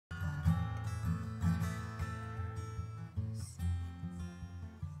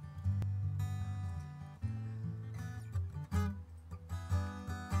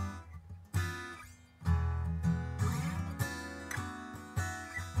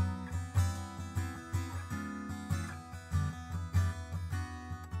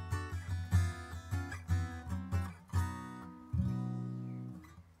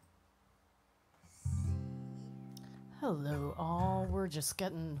Hello all, we're just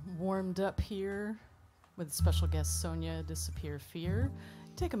getting warmed up here with special guest SONiA Disappear Fear.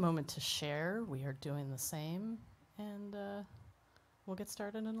 Take a moment to share, we are doing the same, and we'll get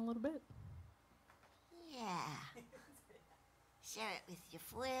started in a little bit. Yeah. Share it with your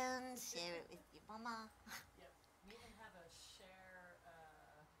friends, share it with your mama. Yep, we even have a share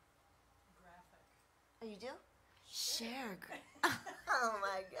graphic. Oh, you do? Share. Oh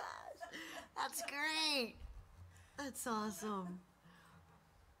my gosh, that's great. That's awesome.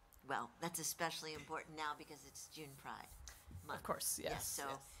 Well, that's especially important now because it's June Pride month. Of course, yes. So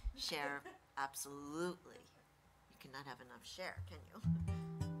yes. Share, absolutely. You cannot have enough share, can you?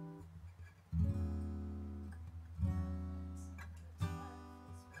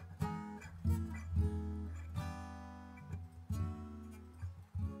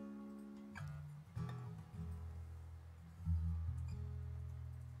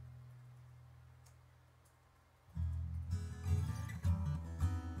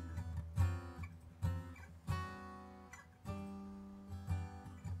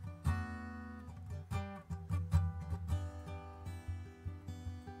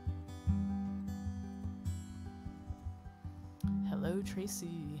 Hello,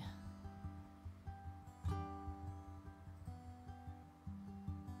 Tracy.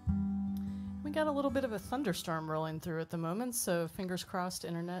 We got a little bit of a thunderstorm rolling through at the moment, so fingers crossed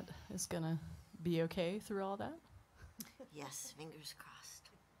internet is gonna be okay through all that. Yes, fingers crossed.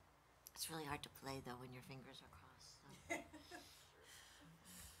 It's really hard to play though when your fingers are crossed. So.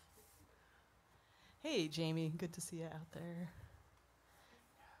 Hey, Jamie, good to see you out there.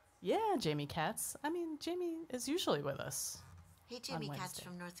 Yeah, Jamie Katz. I mean, Jamie is usually with us. Hey, Jamie Katz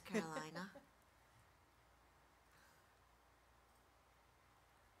from North Carolina.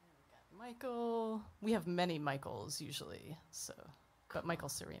 Michael. We have many Michaels usually, so. But Michael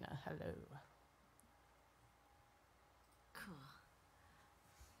Serena, hello. Cool.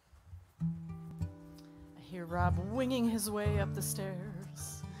 I hear Rob winging his way up the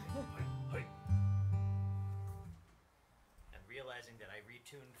stairs. And realizing that I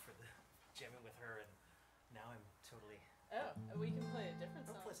retuned for the jamming with her, and now I'm totally. Oh, we can play a different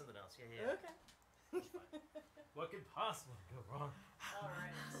song. I'll play something else. Yeah. Okay. What could possibly go wrong? All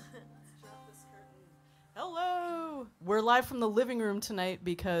right. Let's drop this curtain. Hello. We're live from the living room tonight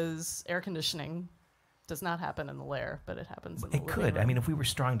because air conditioning does not happen in the Lair, but it happens in the living room. It could. I mean, if we were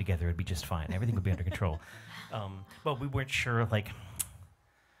strong together, it'd be just fine. Everything would be under control. But we weren't sure, like.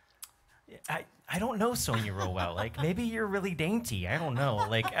 I don't know SONiA real well. Like, maybe you're really dainty. I don't know.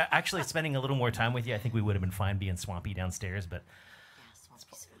 Like, actually spending a little more time with you, I think we would have been fine being swampy downstairs, but Yeah,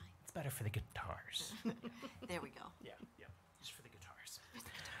 Swampy's fine. it's better for the guitars. There we go. Yeah, just for the guitars.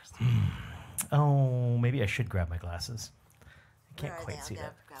 Oh, maybe I should grab my glasses. I can't Where are quite they? see I'll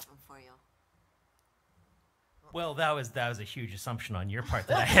that. grab them for you. Well, that was a huge assumption on your part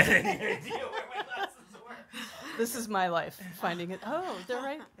that I had any idea where my glasses were. This is my life, finding it. Oh, they're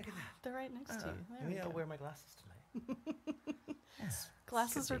right. They're right next to you. There we Maybe I'll go. wear my glasses tonight. Yes.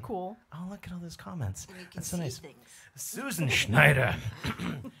 Glasses could are be. cool. Oh, look at all those comments. And you can That's so see nice. things. Susan Schneider.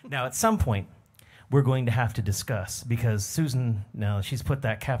 Now, at some point, we're going to have to discuss, because Susan, now she's put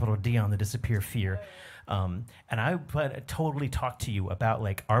that capital D on the Disappear Fear. And I totally talked to you about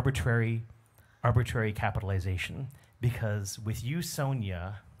like arbitrary capitalization, because with you,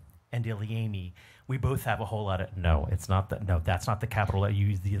 SONiA, and Ileani, we both have a whole lot of, no, it's not that, no, that's not the capital. I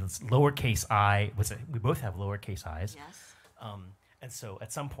use the lowercase I. We both have lowercase i's. Yes, And so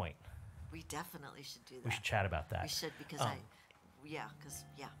at some point, we definitely should do that. we should chat about that. We should, because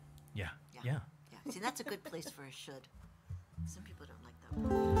yeah. Yeah. See, that's a good place for a should. Some people don't like that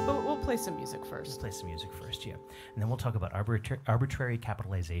word. But we'll play some music Let's first. play some music first, yeah. And then we'll talk about arbitrary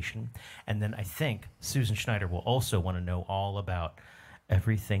capitalization. And then I think Susan Schneider will also want to know all about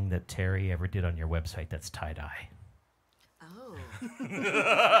everything that Terry ever did on your website that's tie-dye. Oh.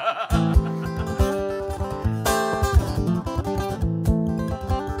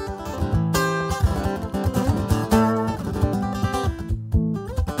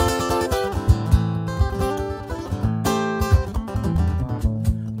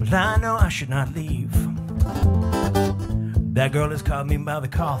 Well, I know I should not leave. That girl has caught me by the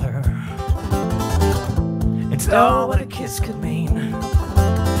collar. It's all what a kiss could mean.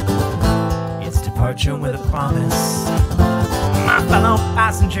 It's departure with a promise. My fellow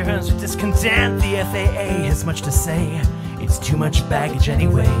passengers are discontent. The FAA has much to say. It's too much baggage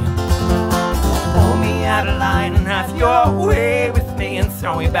anyway. Pull me out of line and have your way with me and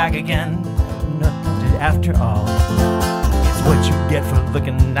throw me back again. Nothing after all. It's what you get for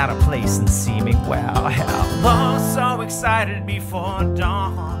looking out of place and see me. Wow, hell, oh, so excited before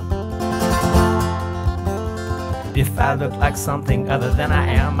dawn. If I look like something other than I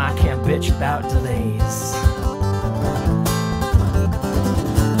am, I can't bitch about delays.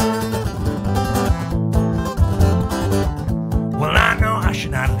 Well, I know I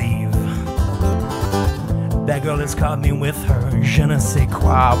should not leave. That girl has caught me with her je ne sais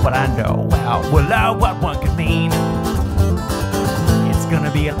quoi, but I know well what one could mean. It's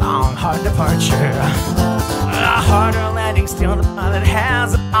gonna be a long, hard departure. A harder landing, still the pilot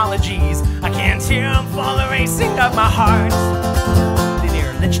has apologies. I can't hear him for the racing of my heart. They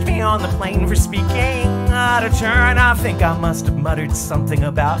near lynched me on the plane for speaking out of turn. I think I must have muttered something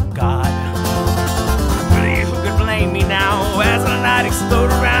about God. Really, who could blame me now as the night explode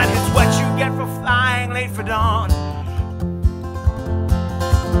around? It's what you get for flying late for dawn.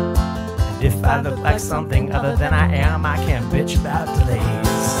 And if I look like something other than I am, I can't bitch about delays.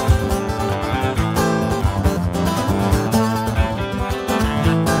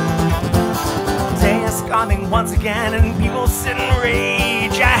 Coming once again, and people sit in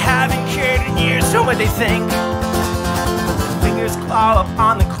rage. I haven't cared in years, so what they think. Fingers claw up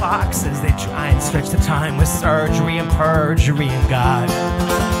on the clocks as they try and stretch the time with surgery and perjury and God.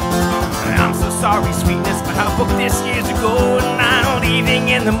 I'm so sorry, sweetness, but I booked this years ago, and I'm leaving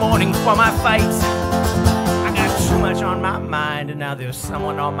in the morning for my fight. I got too much on my mind, and now there's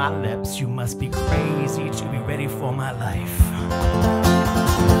someone on my lips. You must be crazy to be ready for my life.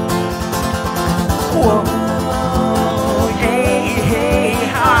 Whoa, hey, hey,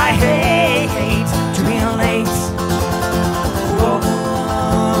 how I hate to be late. Whoa,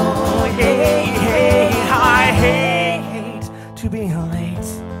 hey, hey, how I hate to be late.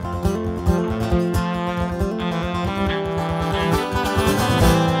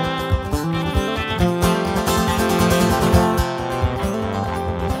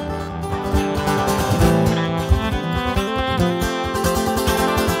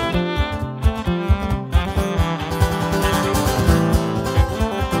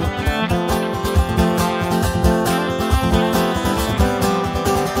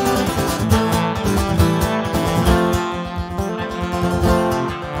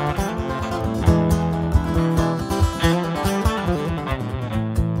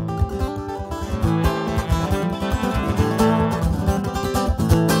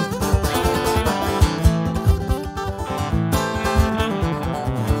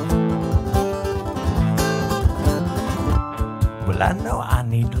 I know I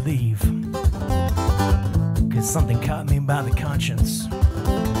need to leave, 'cause something caught me by the conscience.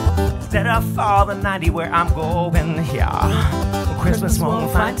 Instead of fall the 90 where I'm going, yeah. Well, Christmas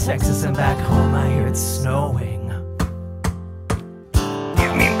won't find Texas, and back home I hear it's snowing.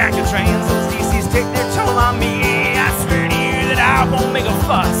 Give me back the trains, those DCs take their toll on me. I swear to you that I won't make a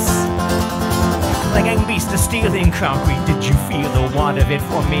fuss. Clanging beast of steel in concrete, did you feel the want of it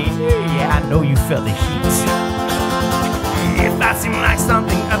for me? Yeah, I know you felt the heat. If I seem like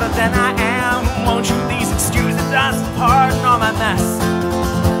something other than I am, won't you please excuse the dust, pardon all my mess.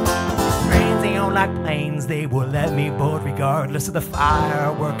 Trains, they don't like planes, they will let me board regardless of the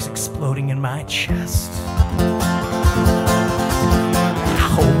fireworks exploding in my chest.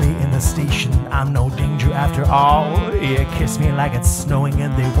 Hold me in the station, I'm no danger after all. Yeah, kiss me like it's snowing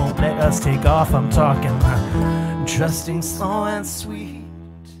and they won't let us take off. I'm talking trusting, slow and sweet.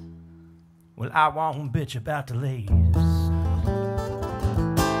 Well, I won't bitch about delays.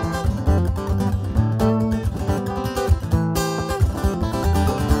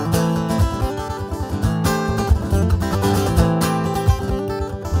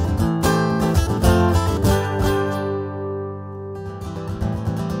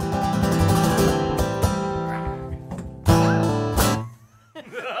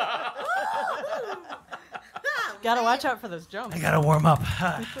 Gotta watch out for those jumps. I gotta warm up.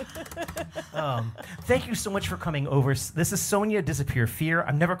 Thank you so much for coming over. This is SONiA Disappear Fear.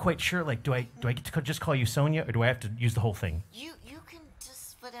 I'm never quite sure. Like, do I get to just call you SONiA, or do I have to use the whole thing? You can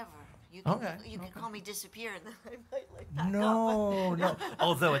just whatever. You can call me Disappear, and then I might like that. No.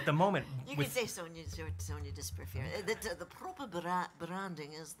 Although at the moment, you can say SONiA Disappear Fear. The proper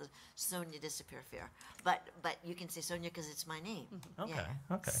branding is the SONiA Disappear Fear. But you can say SONiA because it's my name. Okay.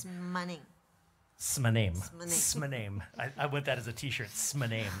 Yeah. Okay. It's my name. Smaname. I want that as a t-shirt.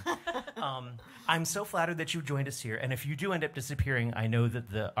 Smaname. I'm so flattered that you joined us here. And if you do end up disappearing, I know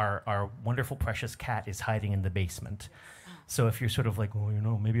that our wonderful, precious cat is hiding in the basement. So if you're sort of like, well,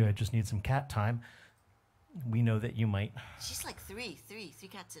 maybe I just need some cat time, we know that you might. She's like three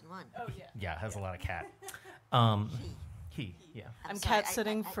cats in one. Oh, yeah. Yeah, has a lot of cat. He, yeah. I'm cat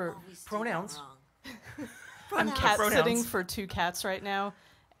sitting for pronouns. I'm cat sitting for two cats right now,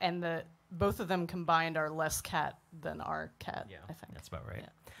 and both of them combined are less cat than our cat, Yeah, I think. that's about right. Yeah.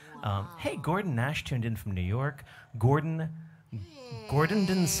 Hey, Gordon Nash tuned in from New York. Gordon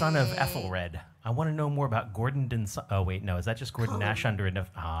son of Ethelred. I want to know more about Gordon. Oh wait, no, is that just Gordon Nash under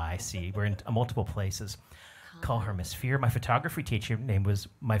enough? Ah, I see. We're in multiple places. Call her Miss Fear. My photography teacher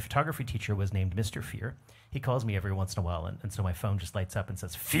was named Mr. Fear. He calls me every once in a while, and so my phone just lights up and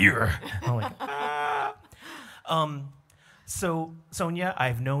says Fear. I'm like, ah. So SONiA,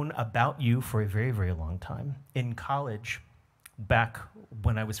 I've known about you for a very, very long time. In college, back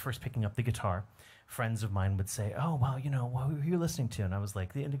when I was first picking up the guitar, friends of mine would say, "Oh, well, what were you listening to?" And I was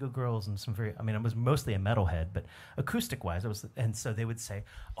like, the Indigo Girls and I was mostly a metalhead, but acoustic-wise, and so they would say,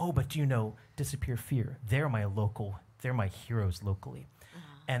 "Oh, but do you know Disappear Fear? They're my heroes locally."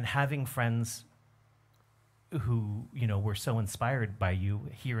 And having friends who, were so inspired by you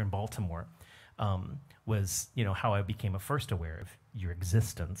here in Baltimore, was, how I became first aware of your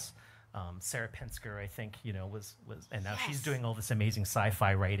existence. Sarah Pensker, I think, was, and now she's doing all this amazing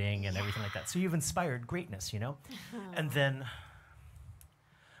sci-fi writing and everything like that. So you've inspired greatness, And then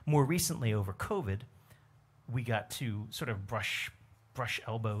more recently over COVID, we got to sort of brush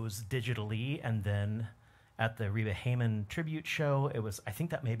elbows digitally, and then at the Reba Heyman tribute show, I think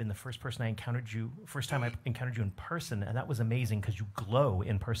that may have been the first time I encountered you in person, and that was amazing because you glow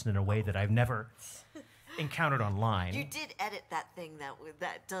in person in a way that I've never encountered online. You did edit that thing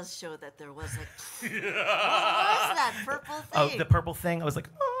that does show that there was what was that purple thing? Oh, the purple thing. I was like,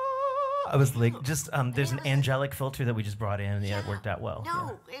 oh. I was like, just there's an angelic filter that we just brought in, and it worked out well.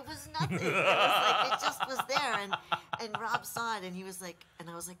 No, it was nothing. It was like it just was there, and Rob saw it, and he was like, and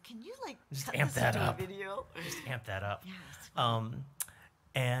I was like, can you just cut amp this that into up? A video? Just amp that up. Yeah.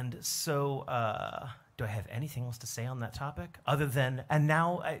 And so, do I have anything else to say on that topic? Other than, and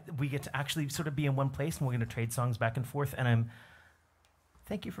now we get to actually sort of be in one place, and we're going to trade songs back and forth, and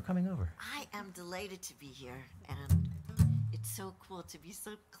thank you for coming over. I am delighted to be here, and it's so cool to be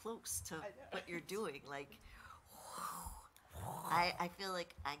so close to what you're doing. Like, I feel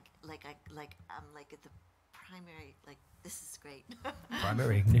like I'm like at the primary, like, this is great.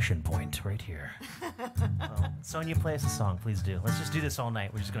 Primary ignition point right here. Well, SONiA, play us a song, please do. Let's just do this all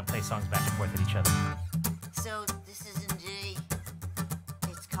night. We're just going to play songs back and forth at each other. So this is in G.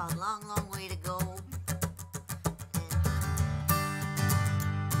 It's called Long, Long Way to Go. And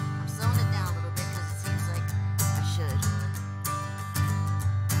I'm slowing it down a little bit because it seems like I should.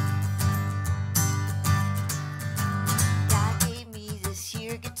 God gave me this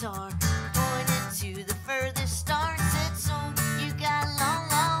here guitar, pointed to the furthest star, and said, "So you got a long,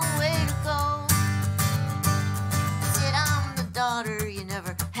 long way to go." I said, "I'm the daughter you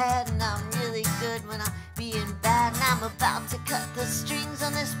never had, and I'm really good when I'm being bad, and I'm about to cut the strings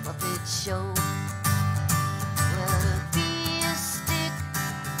on this puppet show." Well, to be a stick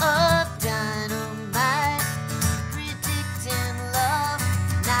of dynamite, predicting love,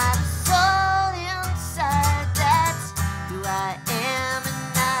 not a soul inside. That's who I am,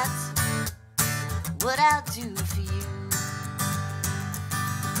 and that's what I'll do for you.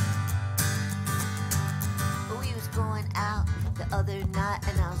 We was going out the other night,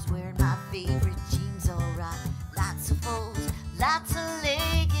 and I was wearing my favorite jeans, alright. Lots of folds, lots of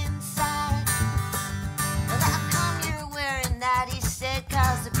leg inside. Well, how come you're wearing that? He said,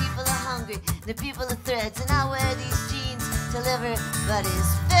 "'Cause the people are hungry, the people are threads, and I wear these jeans till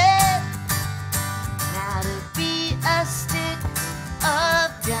everybody's fed." Now to be a stick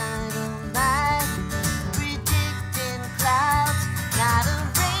of dynamite, predicting clouds, not a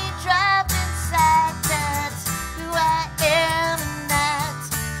raindrop inside. That's who I am, and that's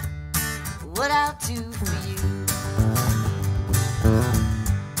what I'll do for you.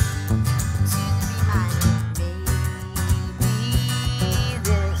 Soon to be mine, maybe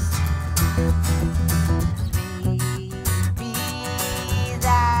this, maybe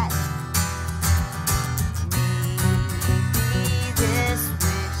that, maybe this.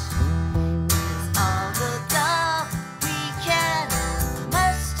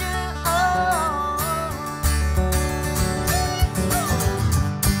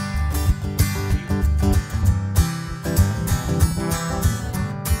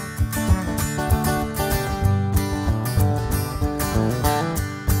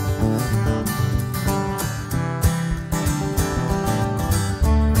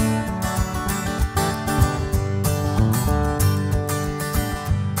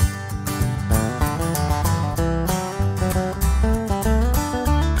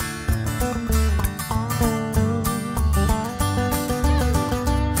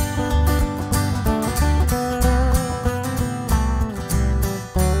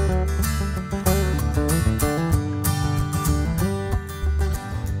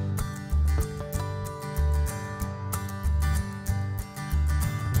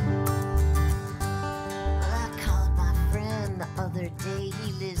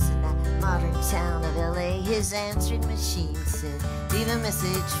 lives in that modern town of LA. His answering machine said, leave a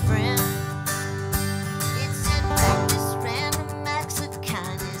message, friend. It said, practice random acts of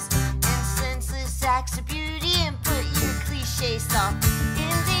kindness and senseless acts of beauty, and put your cliche stuff in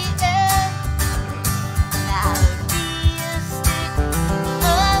the air. Now be a stick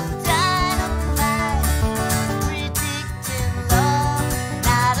of dynamite, predicting love,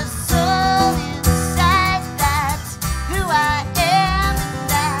 not a soul inside. That's who I am, and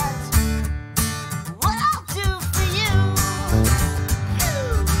that's what I'll do for you.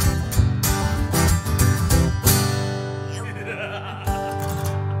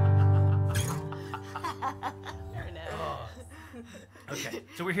 Very nice. Okay,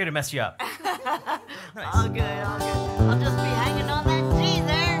 so we're here to mess you up. All good, all good. I'll just be hanging on that G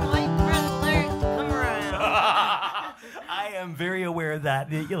there, waiting for the lyrics to come around. I am very aware of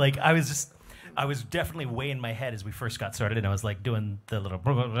that. Like, I was definitely way in my head as we first got started, and I was like doing the little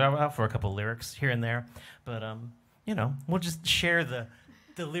for a couple lyrics here and there. But you know, we'll just share the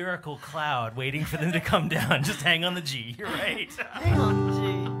lyrical cloud, waiting for them to come down. Just hang on the G. You're right. Hang on, G.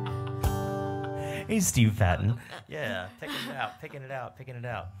 Hey, Steve Patton. Yeah, picking it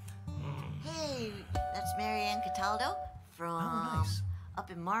out. Hey, that's Marianne Cataldo from nice. up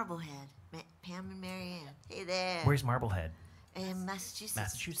in Marblehead. Pam and Marianne. Hey there. Where's Marblehead? In Massachusetts.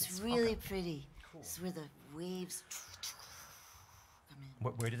 Massachusetts. It's really Okay. pretty. It's where the waves come in.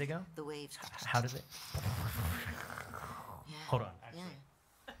 Where do they go? The waves. How does it? Yeah. Hold on. Yeah.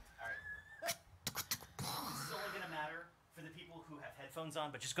 This is only going to matter for the people who have headphones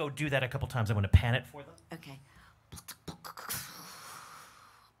on, but just go do that a couple times. I'm going to pan it for them. Okay.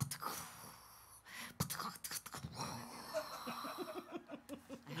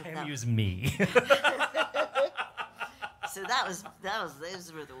 Pam use me. So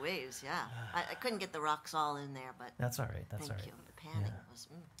those were the waves, yeah. I couldn't get the rocks all in there, but That's all right. That's all thank right. you. The panning Yeah. was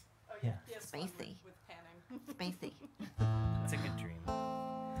Yeah, Yes, Spacey. with panning. spacey. it's a good dream.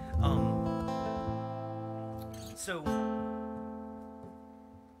 So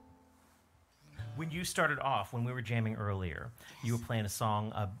when you started off, when we were jamming earlier, you were playing a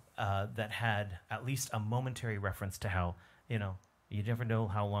song that had at least a momentary reference to how, you know, you never know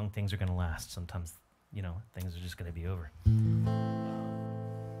how long things are going to last. Sometimes, you know, things are just going to be over.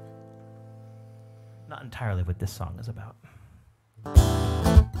 Not entirely what this song is about.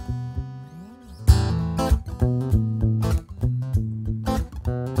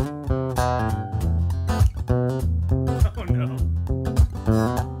 Oh no.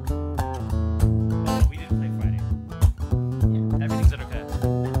 Oh, we didn't play Friday. Yeah, everything's okay.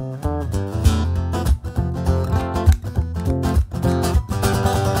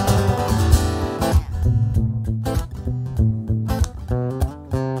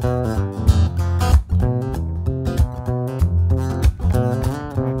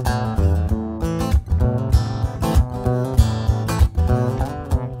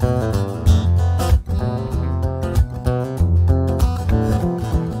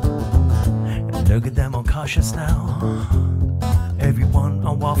 Look at them all cautious now. Everyone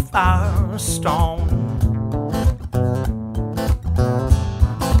on wildfire stone.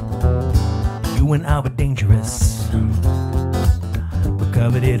 You and I were dangerous, but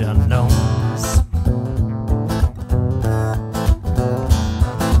coveted unknowns.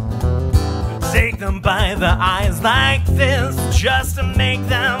 Take them by the eyes like this, just to make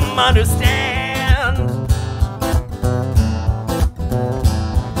them understand.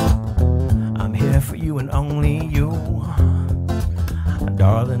 I'm here for you and only you,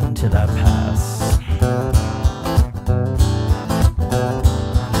 darling, till I pass.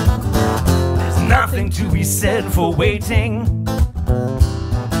 There's nothing to be said for waiting.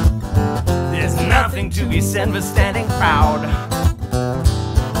 There's nothing to be said for standing proud.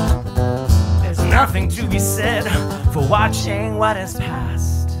 There's nothing to be said for watching what has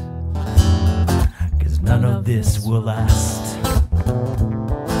passed, 'cause none of this will last.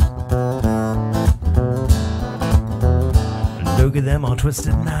 Look at them all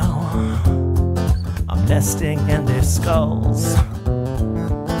twisted now. I'm nesting in their skulls.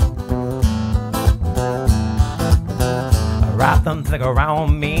 Wrap them thick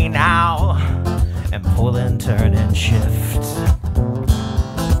around me now, and pull and turn and shift.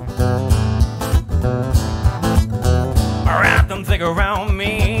 Wrap them thick around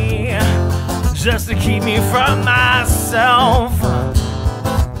me, just to keep me from myself.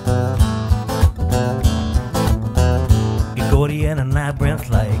 Gordian and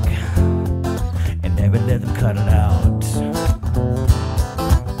labyrinth-like, and never let them cut it out.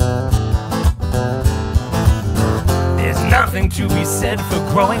 There's nothing to be said for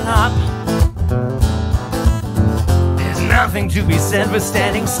growing up. There's nothing to be said for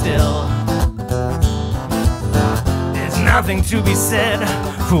standing still. There's nothing to be said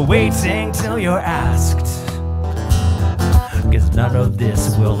for waiting till you're asked. 'Cause none of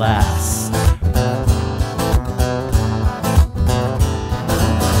this will last.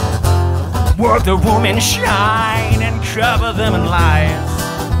 Work the room and shine and cover them in lies.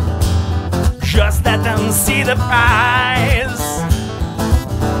 Just let them see the prize.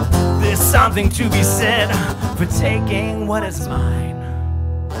 There's something to be said for taking what is mine.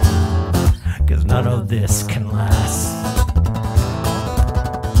 'Cause none of this can last.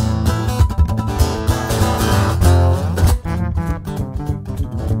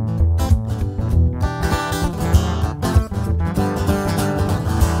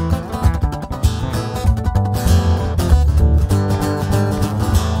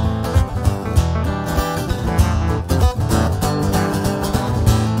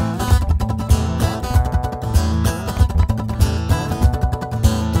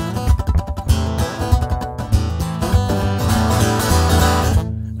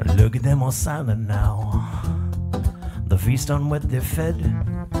 Look at them all silent now. The feast on what they're fed.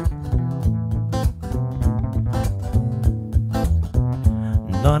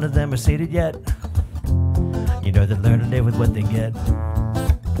 None of them are sated yet. You know they learn to live with what they get.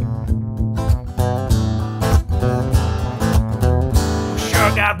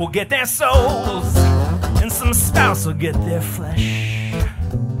 Sure, God will get their souls, and some spouse will get their flesh.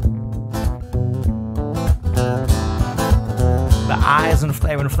 The eyes and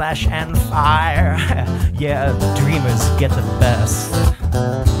flare and flash and fire. Yeah, dreamers get the best.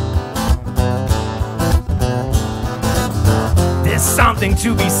 There's something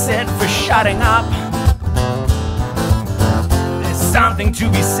to be said for shutting up. There's something to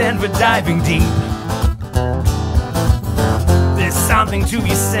be said for diving deep. There's something to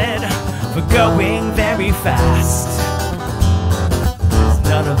be said for going very fast. 'Cause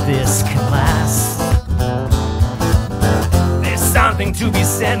none of this can last. Something to be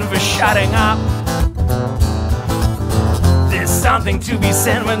said for shutting up. There's something to be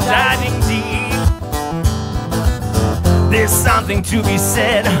said for diving deep. There's something to be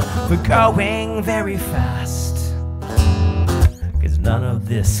said for going very fast. 'Cause none of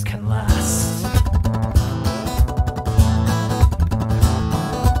this can last.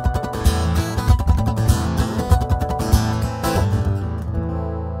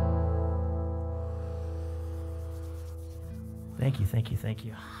 Thank you, thank you, thank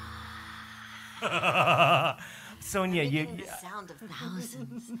you. SONiA, you. The sound of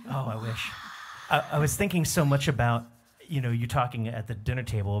thousands. Oh, I wish. I was thinking so much about, you talking at the dinner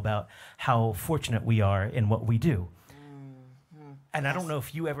table about how fortunate we are in what we do. And I don't know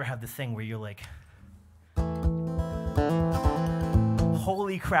if you ever have the thing where you're like,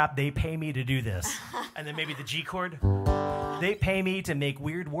 holy crap, they pay me to do this. And then maybe the G chord. They pay me to make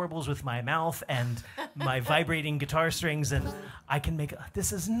weird warbles with my mouth and my vibrating guitar strings, and I can make,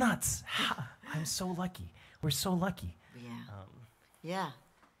 this is nuts. I'm so lucky. We're so lucky. Yeah.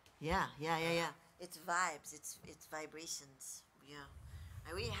 Yeah. It's vibes. It's vibrations. Yeah.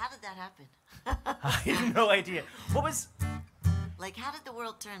 How did that happen? I have no idea. What was... Like, how did the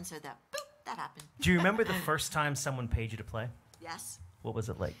world turn so that, boop, that happened? Do you remember the first time someone paid you to play? Yes. What was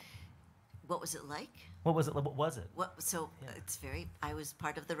it like? What was it like? What was it? What was it? It's very. I was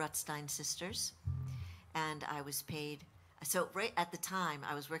part of the Rutstein sisters, and I was paid. So right at the time,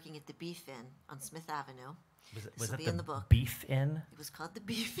 I was working at the Beef Inn on Smith Avenue. Was it in the book. Beef Inn? It was called the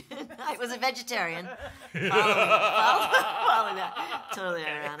Beef Inn. I was a vegetarian. Following that, totally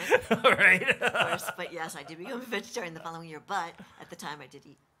ironic. All right. Of course, but yes, I did become a vegetarian the following year. But at the time, I did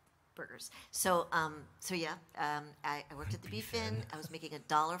eat burgers. I worked at the Beef Inn. I was making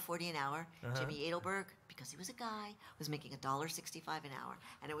 $1.40 an hour. Jimmy Edelberg, because he was a guy, was making $1.65 an hour,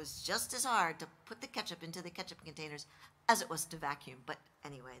 and it was just as hard to put the ketchup into the ketchup containers as it was to vacuum. But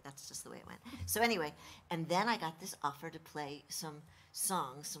anyway, that's just the way it went. So anyway, and then I got this offer to play some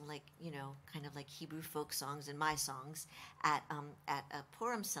songs, some kind of like Hebrew folk songs and my songs at a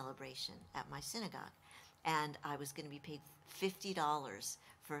Purim celebration at my synagogue, and I was going to be paid $50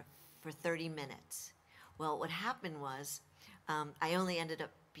 for 30 minutes. Well, what happened was I only ended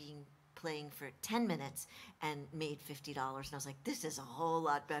up playing for 10 minutes and made $50. And I was like, this is a whole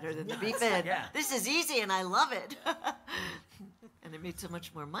lot better than the Beef Inn. Yeah. This is easy and I love it. And it made so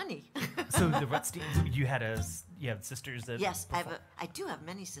much more money. So the Rutstein, you had sisters that... Yes, I do have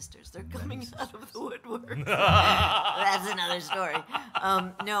many sisters. They're coming out of the woodwork. That's another story.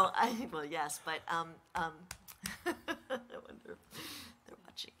 Yes, but I wonder if they're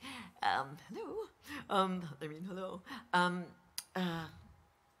watching. Hello. Hello.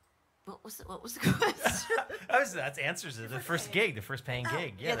 What was the question? That's answers to the first gig, the first paying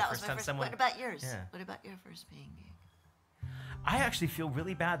gig. Yeah, the that first was my time first. someone. What about yours? Yeah. What about your first paying gig? I actually feel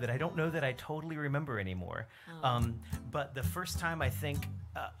really bad that I don't know that I totally remember anymore. But the first time I think,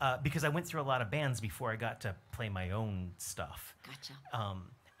 because I went through a lot of bands before I got to play my own stuff. Gotcha.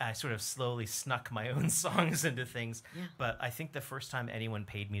 I sort of slowly snuck my own songs into things. Yeah. But I think the first time anyone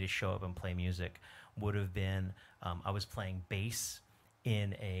paid me to show up and play music would have been I was playing bass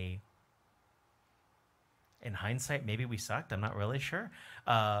in hindsight, maybe we sucked, I'm not really sure,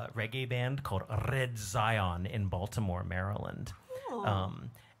 reggae band called Red Zion in Baltimore, Maryland. Oh.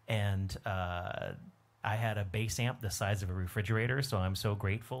 And I had a bass amp the size of a refrigerator, so I'm so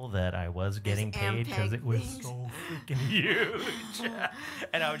grateful that I was getting paid because it was so freaking huge.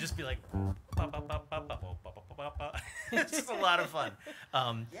 And I would just be like, it's just a lot of fun.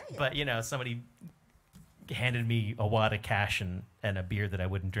 But, you know, somebody handed me a wad of cash and a beer that I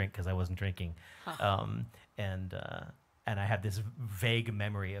wouldn't drink because I wasn't drinking. And I had this vague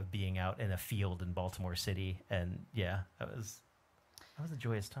memory of being out in a field in Baltimore City, and that was a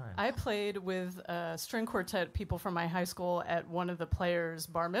joyous time. I played with string quartet people from my high school at one of the players'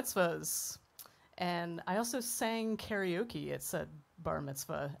 bar mitzvahs, and I also sang karaoke at said bar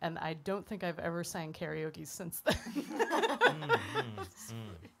mitzvah, and I don't think I've ever sang karaoke since then.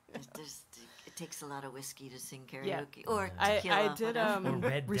 It takes a lot of whiskey to sing karaoke, or I tequila. did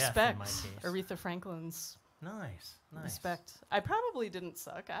Red Death Respect, in my case. Aretha Franklin's Nice. Respect. I probably didn't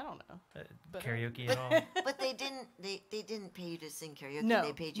suck. I don't know. But, karaoke at all? But they didn't pay you to sing karaoke. No,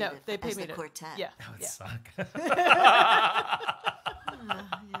 they paid you they paid as me the quartet. Yeah. That would yeah. suck.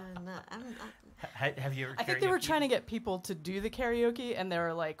 I'm Have you ever I think they were trying to get people to do the karaoke, and they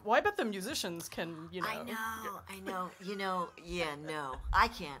were like, "Well, I bet the musicians can, you know." I know. No, I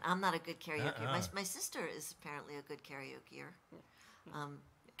can't. I'm not a good karaoke. My sister is apparently a good karaokeer.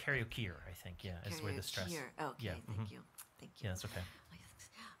 Karaokeer, I think, is where the stress. Okay, Yeah, thank you. Yeah, that's okay.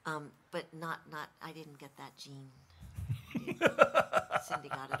 But not. I didn't get that gene. Cindy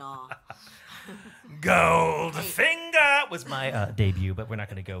got it all. Goldfinger was my debut, but we're not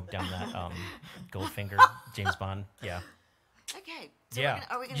going to go down that. Goldfinger, James Bond. Yeah. Okay. So Yeah.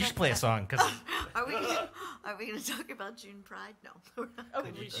 Are we gonna you should play a song because. Are we going to talk about June Pride? No. We're not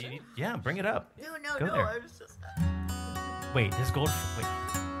gonna do that. Yeah, bring it up. No. Go there. I was just. Wait, his gold. Wait.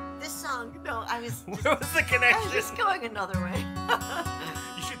 This song. No, I was. Where was the connection? I was just going another way.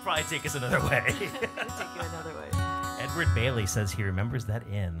 You should probably take us another way. I'm gonna take you another way. Edward Bailey says he remembers that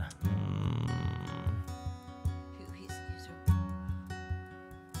inn. He's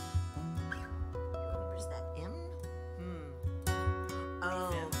remembers that inn?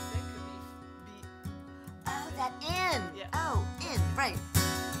 Oh. Oh, that inn. Yeah. Oh, inn. Right.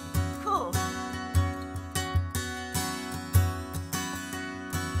 Cool.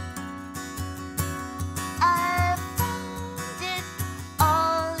 I found it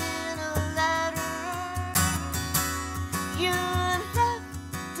all in a letter. You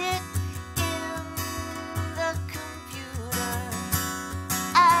left it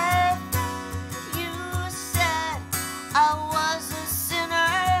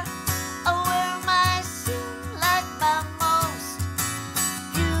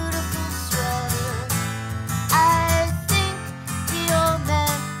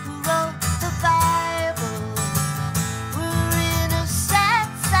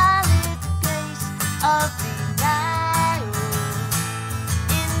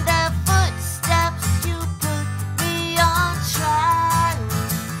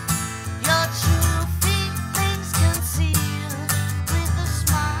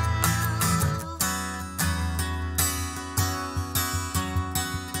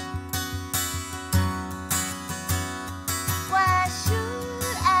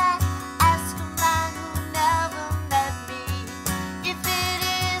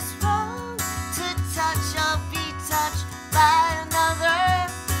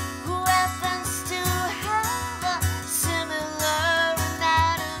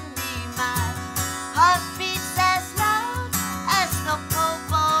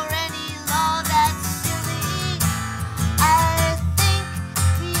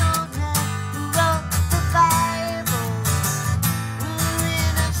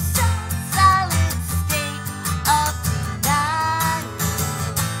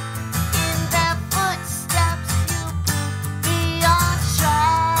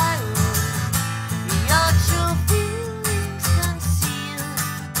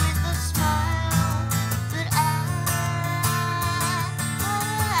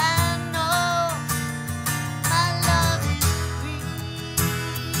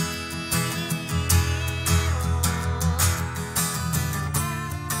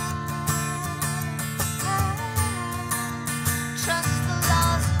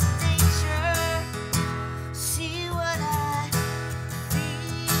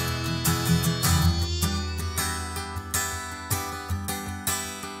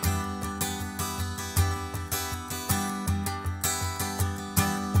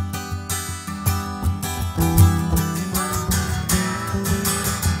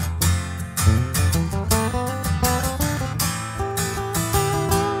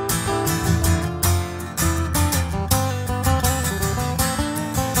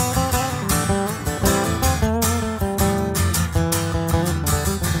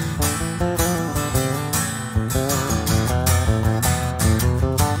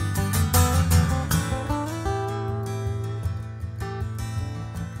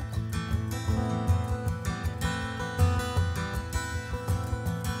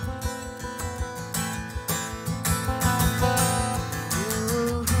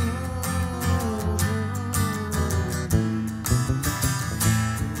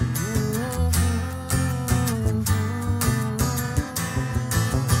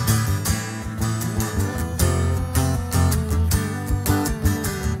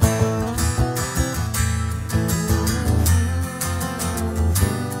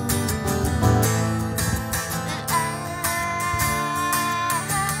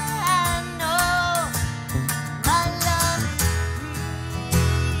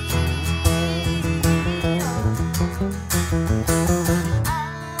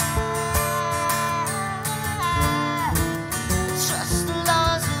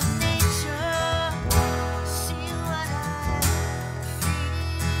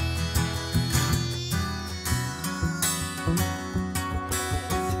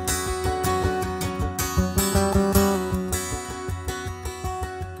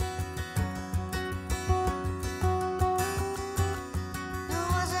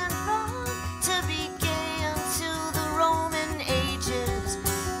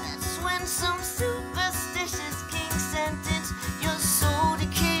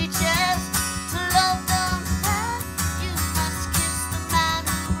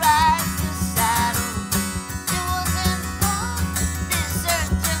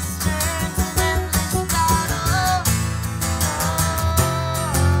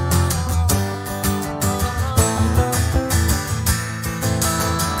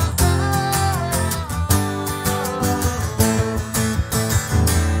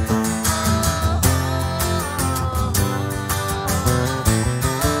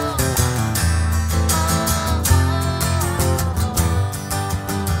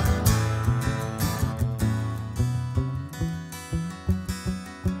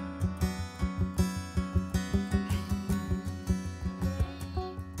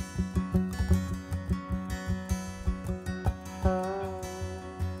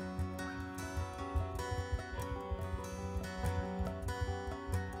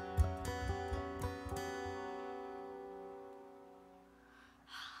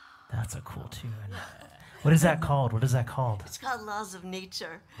That's a cool tune. What is that called? What is that called? It's called Laws of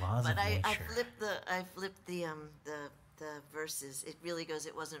Nature. Laws of Nature. I flipped the verses. It really goes,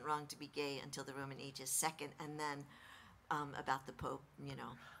 it wasn't wrong to be gay until the Roman ages second, and then about the Pope,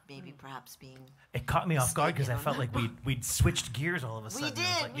 maybe perhaps being. It caught me off guard because I felt like we'd switched gears all of a sudden. We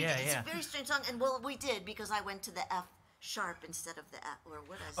did. Like, we did. It's a very strange song, and we did because I went to the F sharp instead of the F, or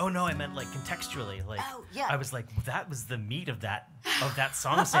what I said. Oh no, I meant like contextually. Like, oh yeah. I was like, that was the meat of that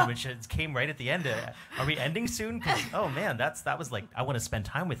song sandwich. It came right at the end. Are we ending soon? 'Cause, oh man, that was like, I want to spend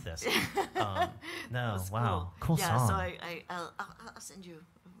time with this. No, wow, cool yeah, song. So I'll send you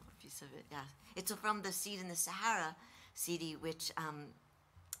a piece of it. Yeah, it's from the Seed in the Sahara CD, which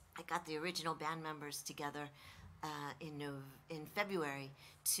I got the original band members together in February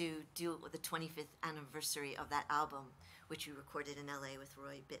to do the 25th anniversary of that album, which we recorded in LA with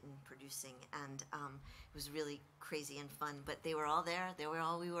Roy Bitton producing, and it was really crazy and fun. But they were all there.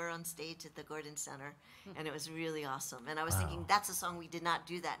 We were on stage at the Gordon Center, and it was really awesome. And I was thinking, that's a song we did not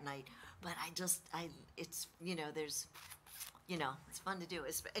do that night, but it's there's. It's fun to do.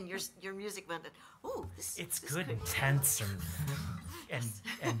 And your music went, ooh, it's good, intense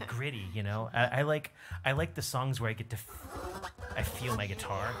and gritty. I like the songs where I get to I feel my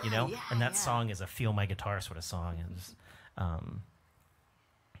guitar. And that song is a feel my guitar sort of song, and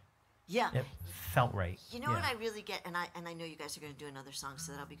it felt right. What I really get, and I know you guys are going to do another song,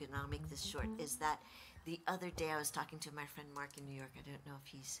 so that'll be good. And I'll make this short. Is that the other day I was talking to my friend Mark in New York. I don't know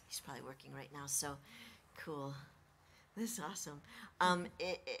if he's probably working right now. So cool. This is awesome.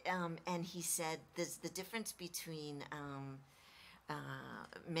 And he said there's the difference between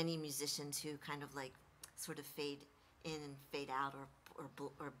many musicians who kind of like sort of fade in and fade out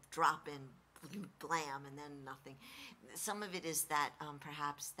or drop in blam and then nothing. Some of it is that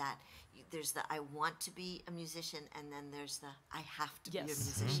perhaps that there's the I want to be a musician, and then there's the I have to be a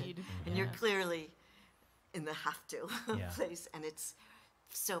musician. Mm-hmm. And you're clearly in the have to place, and it's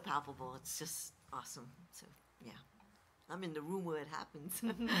so palpable. It's just awesome. So yeah. I'm in the room where it happens.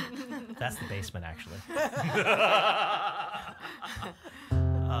 That's the basement, actually.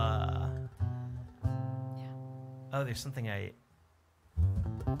 Oh, there's something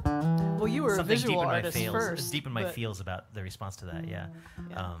Well, you were a visual artist first. Deep in my feels about the response to that, yeah.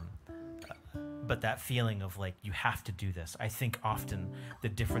 But that feeling of like, you have to do this. I think often the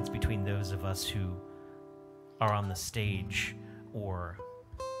difference between those of us who are on the stage or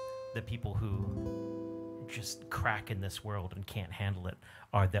the people who just crack in this world and can't handle it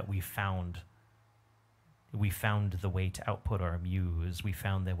are that we found the way to output our muse. We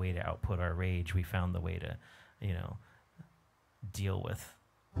found the way to output our rage. We found the way to, deal with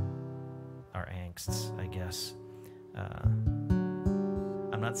our angsts, I guess.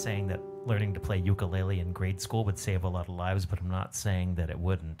 I'm not saying that learning to play ukulele in grade school would save a lot of lives, but I'm not saying that it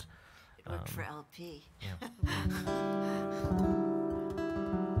wouldn't. It worked for LP. Yeah.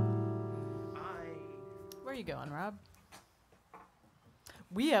 Where are you going, Rob?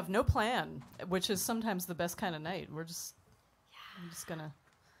 We have no plan, which is sometimes the best kind of night. I'm just gonna.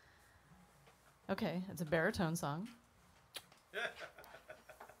 Okay, it's a baritone song.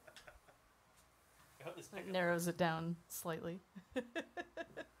 It narrows it down slightly.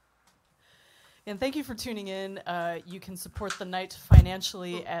 And thank you for tuning in. You can support the night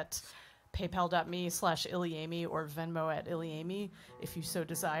financially at paypal.me/Iliami or Venmo at Iliami if you so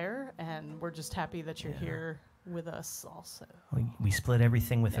desire. And we're just happy that you're here with us also. We split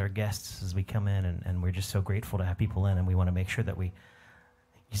everything with our guests as we come in, and we're just so grateful to have people in, and we want to make sure that you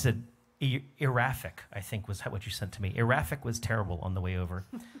said Irafik, I think was what you sent to me. Irafik was terrible on the way over,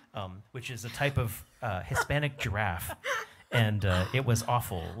 which is a type of Hispanic giraffe, and it was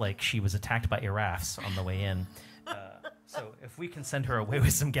awful. Like she was attacked by giraffes on the way in. So if we can send her away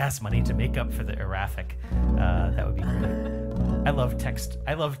with some gas money to make up for the Irafik, that would be great. I love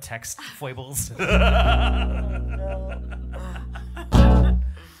text foibles.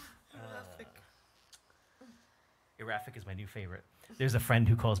 Irafik is my new favorite. There's a friend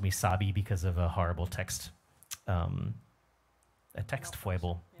who calls me Sabi because of a horrible text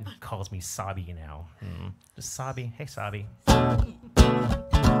foible. Yeah. He calls me Sabi now. Just Sabi. Hey, Sabi.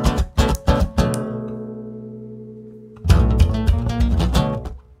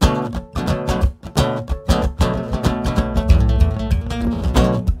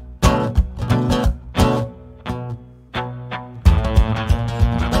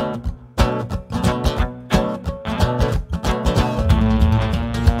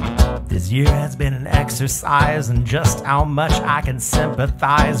 Year has been an exercise in just how much I can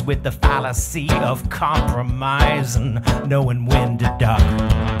sympathize with the fallacy of compromise and knowing when to duck.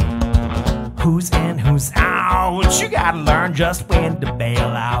 who's in, who's out. You gotta learn just when to bail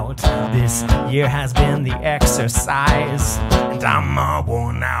out. This year has been the exercise, and I'm all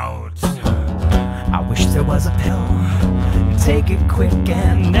worn out. I wish there was a pill. Take it quick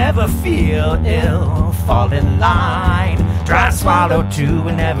and never feel ill. Fall in line, try to swallow two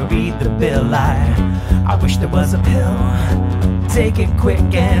and never read the bill. I wish there was a pill. Take it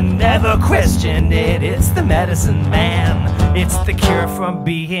quick and never question it. It's the medicine man. It's the cure for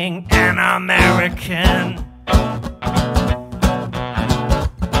being an American.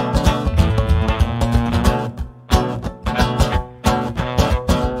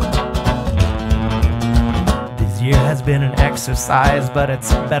 This year has been an exercise, but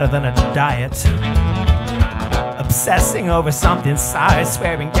it's better than a diet. Obsessing over something size,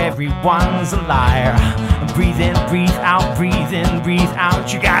 swearing everyone's a liar. Breathe in, breathe out, breathe in, breathe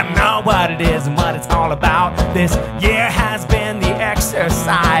out. You gotta know what it is and what it's all about. This year has been the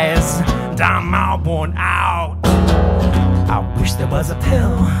exercise, and I'm all worn out. I wish there was a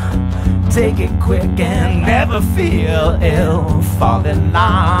pill. Take it quick and never feel ill. Fall in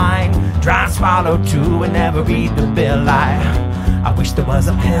line, try to swallow two and never read the bill. I wish there was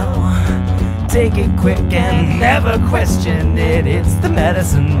a pill. Take it quick and never question it. It's the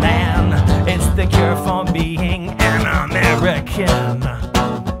medicine man. It's the cure for being an American.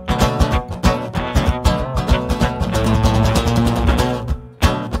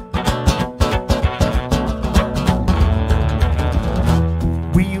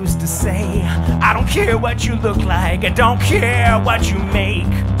 We used to say, I don't care what you look like, I don't care what you make.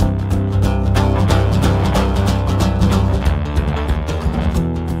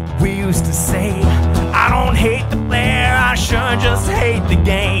 We used to say, I don't hate the player, I sure just hate the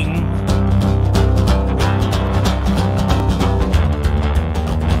game.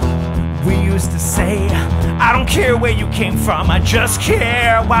 We used to say, I don't care where you came from, I just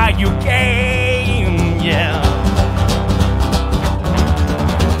care why you came, yeah.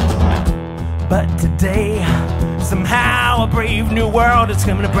 But today, somehow a brave new world is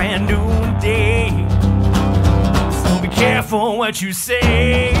coming, a brand new day. Be careful what you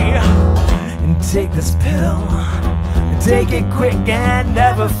say, and take this pill. Take it quick and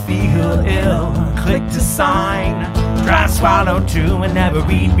never feel ill. Click to sign, try to swallow two and never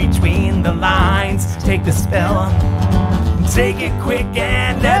read between the lines. Take this pill. Take it quick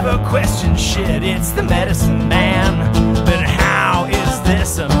and never question shit. It's the medicine man. But how is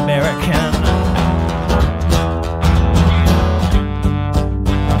this American?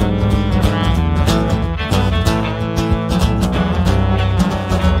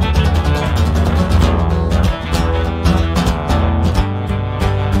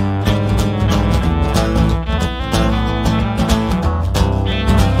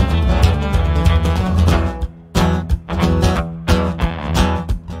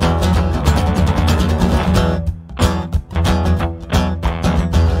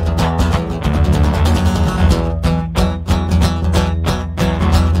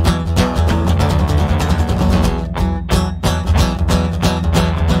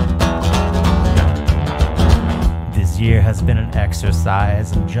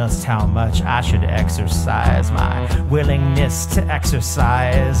 Exercise and just how much I should exercise my willingness to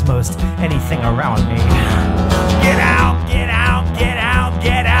exercise most anything around me. Get out, get out, get out,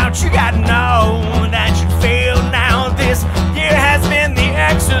 get out. You gotta know that you failed now. This year has been the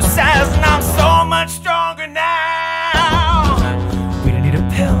exercise, and I'm so much stronger now. We don't need a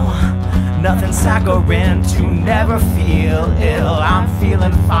pill, nothing saccharine to never feel ill. I'm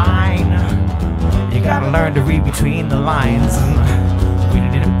feeling fine. You gotta learn to read between the lines. We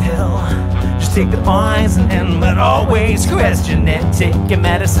don't need a pill, just take the poison but always question it. Take your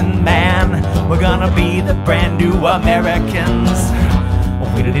medicine, man. We're gonna be the brand new Americans.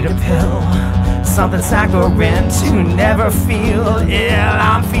 We don't need a pill, something saccharine to never feel ill.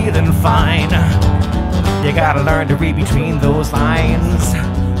 I'm feeling fine. You gotta learn to read between those lines.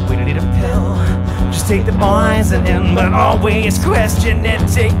 We don't need a pill, just take the poison but always question it.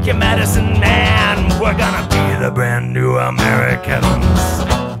 Take your medicine, man. We're gonna be the brand new Americans.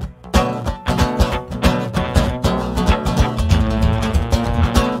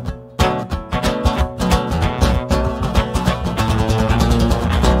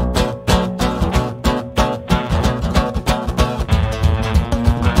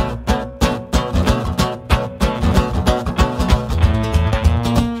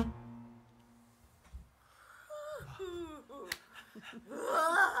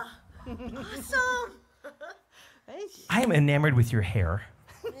 Awesome! I'm enamored with your hair.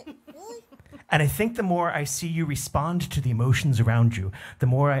 Really? And I think the more I see you respond to the emotions around you, the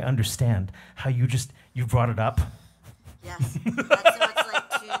more I understand how you brought it up. Yes, that's how it's like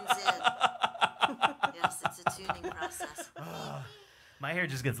tunes in. My hair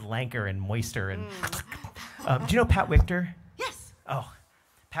just gets lanker and moister. And do you know Pat Wichter? Yes. Oh,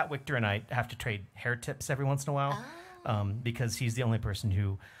 Pat Wichter and I have to trade hair tips every once in a while because he's the only person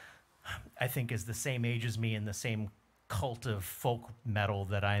who I think is the same age as me and the same cult of folk metal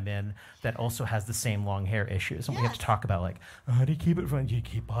that I'm in that also has the same long hair issues. And we have to talk about, like, how do you keep it from, you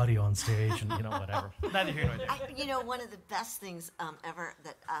keep body on stage and, whatever. Neither here nor there. One of the best things ever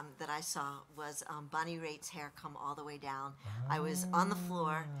that I saw was Bonnie Raitt's hair come all the way down. I was on the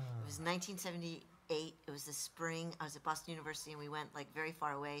floor. It was 1978. It was the spring. I was at Boston University, and we went, like, very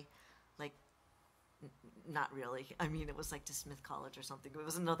far away, like, not really. I mean, it was like to Smith College or something. It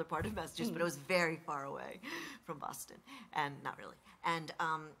was another part of Massachusetts, but it was very far away from Boston, and not really. And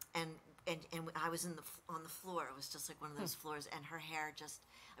I was on the floor. It was just like one of those floors, and her hair just.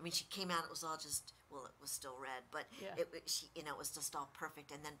 I mean, she came out. It was all just. Well, it was still red, but it was just all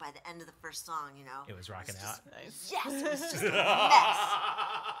perfect. And then by the end of the first song, it was rocking out. Nice. Yes, it was just a mess.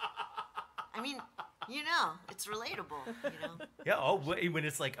 I mean, it's relatable. Yeah. Oh, when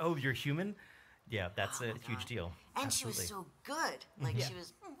it's like, oh, you're human. Yeah, that's a huge deal. And Absolutely. she was so good. Like, she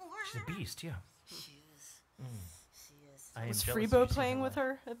was... She's a beast, yeah. She is. She is. Was Freebo playing with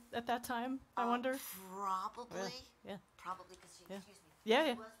her at that time, I wonder? Probably. Yeah. Probably, because she, excuse me. Yeah. She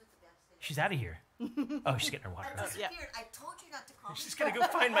was with the backstage. She's out of here. Oh, she's getting her water. I disappeared. I told you not to call me. She's going to go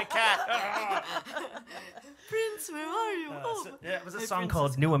find my cat. Prince, where are you? It was a song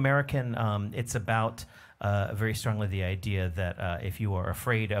called New American. It's about... very strongly the idea that if you are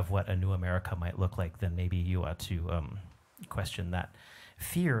afraid of what a new America might look like, then maybe you ought to question that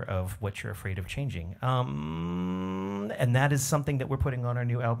fear of what you're afraid of changing. And that is something that we're putting on our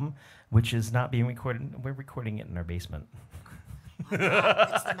new album, which is not being recorded. We're recording it in our basement.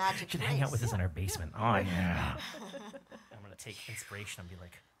 It's the magic Should place. hang out with us in our basement. Oh, yeah. I'm going to take inspiration and be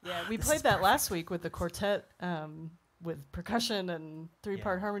like, yeah, we played that last week with the quartet with percussion and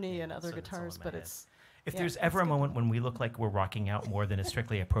three-part harmony and other guitars, but it's... If there's ever a moment when we look like we're rocking out more than is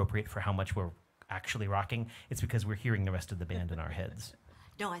strictly appropriate for how much we're actually rocking, it's because we're hearing the rest of the band in our heads.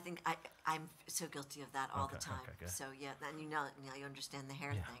 No, I think I'm so guilty of that all the time. Okay, so yeah, and now you understand the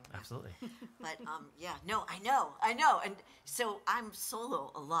hair thing. Absolutely. But no, I know, and so I'm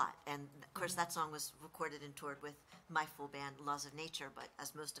solo a lot, and of course that song was recorded and toured with my full band, Laws of Nature. But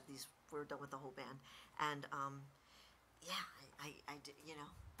as most of these were done with the whole band, and I did,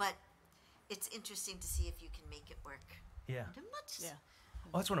 but. It's interesting to see if you can make it work. Yeah. Yeah.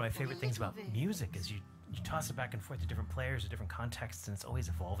 Oh, that's one of my favorite things about music is you toss it back and forth to different players, to different contexts, and it's always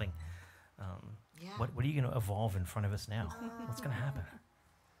evolving. What are you going to evolve in front of us now? What's going to happen?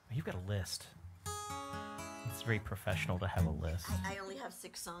 You've got a list. It's very professional to have a list. I only have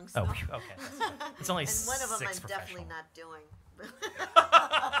 6 songs. Oh, okay. It's only 6 and one of them I'm professional. definitely not doing.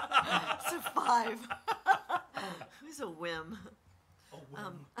 So 5. It was a whim.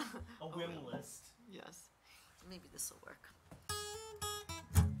 A whim list. Yes. Maybe this will work.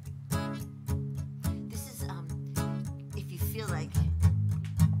 This is, if you feel like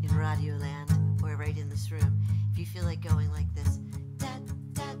in Radio Land or right in this room, if you feel like going like this,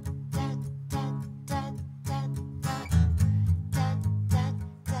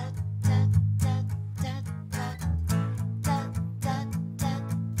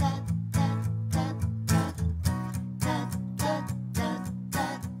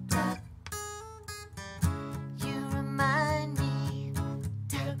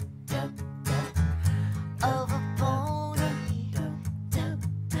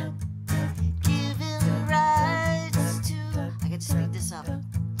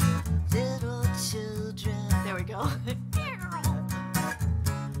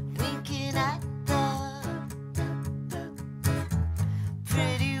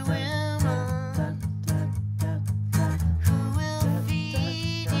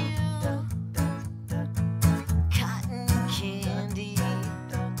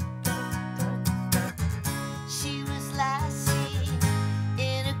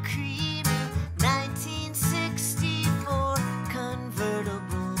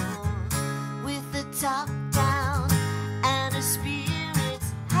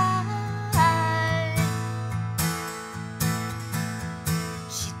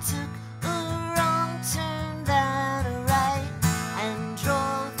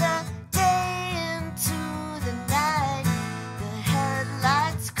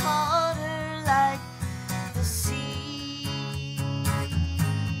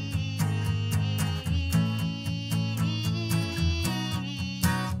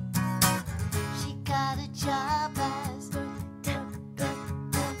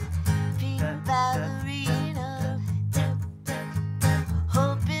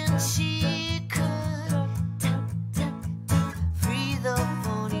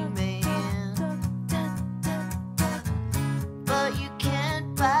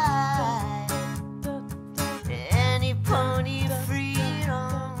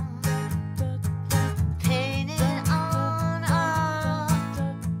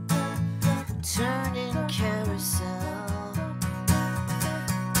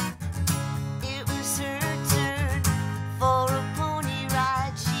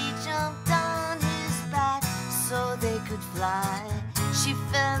 could fly. She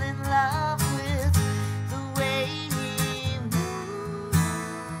fell in love with the way he moved.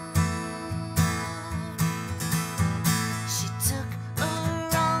 She took a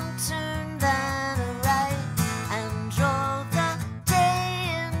wrong turn, then a right, and drove the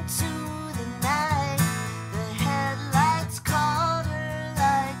day into the night. The headlights called her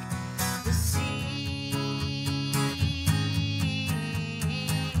like the sea.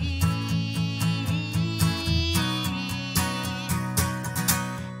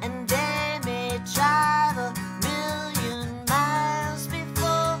 And they may drive 1,000,000 miles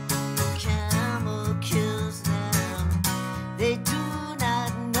before the camel kills them. They do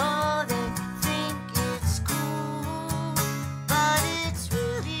not know, they think it's cool, but it's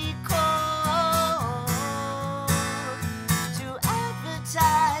really cold to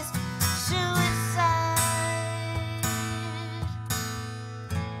advertise suicide.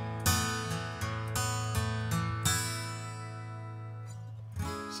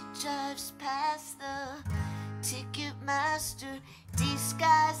 She drives past the ticket master,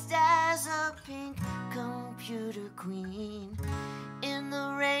 disguised as a pink computer queen. In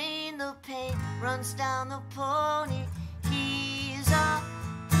the rain, the paint runs down the pony. He's a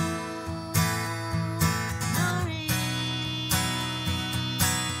Marine.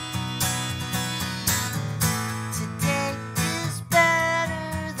 Today is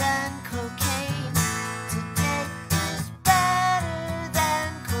better than cocaine. Today is better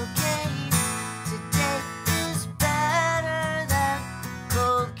than cocaine. Today is better than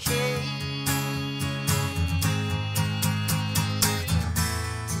cocaine.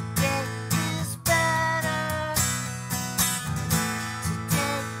 Today is better.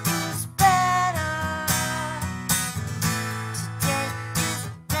 Today is better. Today is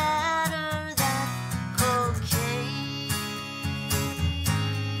better than cocaine.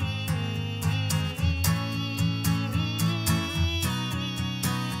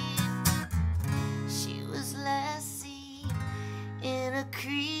 She was last seen in a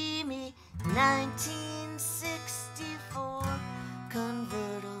creamy 1964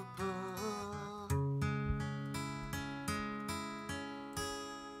 convertible.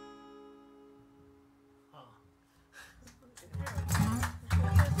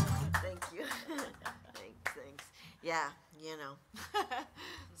 Thank you. Thanks. Yeah, you know.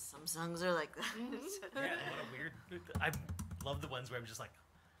 Some songs are like that. Yeah, what a weird. I love the ones where I'm just like,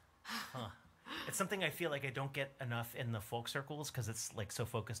 huh. It's something I feel like I don't get enough in the folk circles because it's like so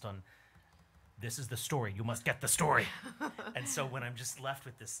focused on this is the story. You must get the story. And so when I'm just left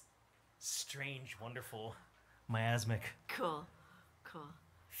with this strange, wonderful, miasmic Cool.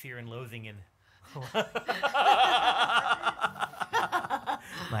 fear and loathing and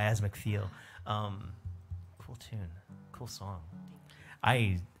miasmic feel. Cool tune. Cool song.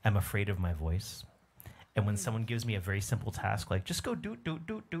 I am afraid of my voice. And when someone gives me a very simple task, like just go do,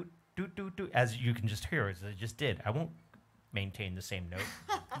 as you can just hear, as I just did, I won't maintain the same note.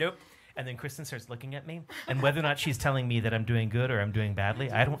 Nope. And then Kristen starts looking at me, and whether or not she's telling me that I'm doing good or I'm doing badly,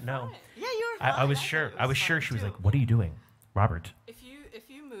 I don't know. Yeah, you were fine. I was sure. I was sure she was like, "What are you doing, Robert?" If you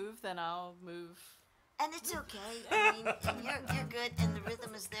move, then I'll move. And it's okay. I mean, you're good, and the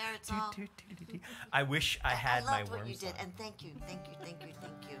rhythm is there. It's all. I wish I had my loved what you worms did, on. and thank you. I really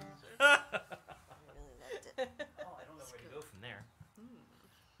loved it. Oh, I don't know where to go from there.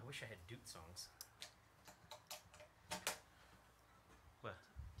 I wish I had Doot songs. What?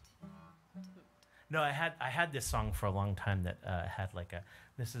 No, I had this song for a long time that had like a.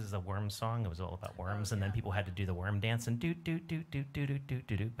 This is a worm song. It was all about worms, and then people had to do the worm dance and doot doot doot doot doot doot doot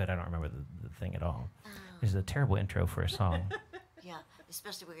doot. But I don't remember the thing at all. This is a terrible intro for a song. Yeah,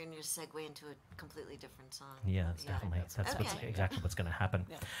 especially we're going to segue into a completely different song. Yeah, it's definitely that's Okay. exactly what's going to happen.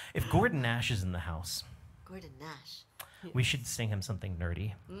 Yeah. If Gordon Nash is in the house, Gordon Nash. we should sing him something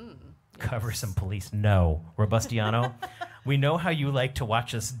nerdy. Yes. Cover some police. No, Robustiano. We know how you like to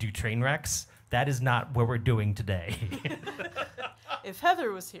watch us do train wrecks. That is not what we're doing today. If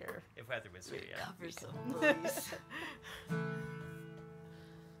Heather was here. If Heather was here, yeah. Cover some police.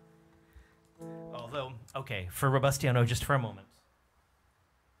 Although, okay, for Robustiano, just for a moment.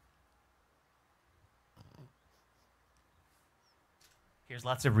 Here's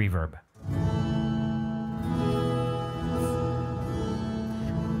lots of reverb.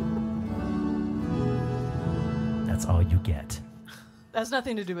 That's all you get. That has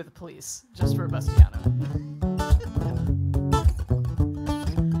nothing to do with the police, just Robustiano.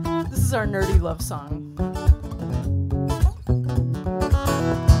 This is our nerdy love song.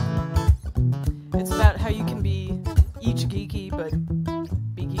 It's about how you can be each geeky, but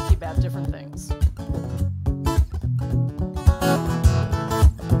be geeky about different things.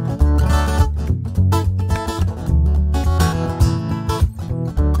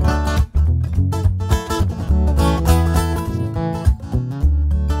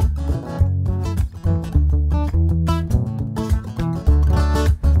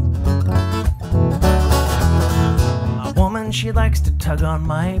 she likes to tug on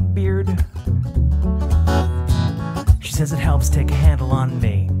my beard. She says it helps take a handle on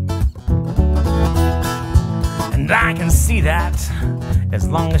me. And I can see that as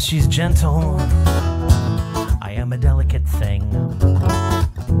long as she's gentle, I am a delicate thing.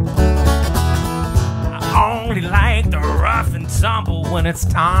 I only like the rough and tumble when it's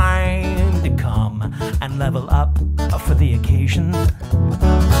time to come and level up for the occasion.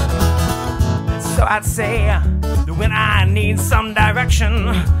 So I'd say that when I need some direction,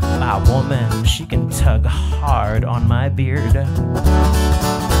 my woman, she can tug hard on my beard.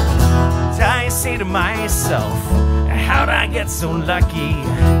 I say to myself, how'd I get so lucky?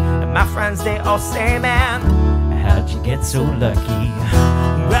 And my friends, they all say, man, how'd you get so lucky?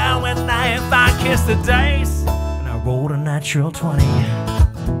 Well, with life I kissed the dice and I rolled a natural 20.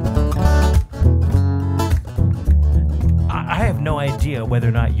 I have no idea whether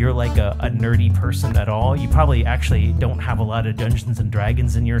or not you're like a nerdy person at all. You probably actually don't have a lot of Dungeons and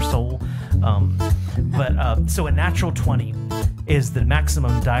Dragons in your soul. So a natural 20 is the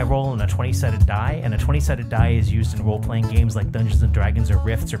maximum die roll in a 20-sided die, and a 20-sided die is used in role-playing games like Dungeons and Dragons or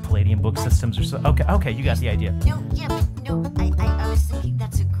Rifts or Palladium book systems or so. Okay, you got the idea. No, yeah, but no, I was thinking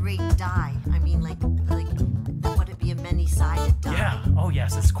that's a great die. I mean, like, would it be a many-sided die? Yeah. Oh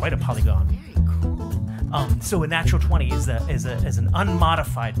yes, it's quite a polygon. Very cool. So a natural 20 is an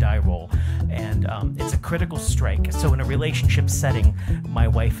unmodified die roll, and it's a critical strike. So in a relationship setting, my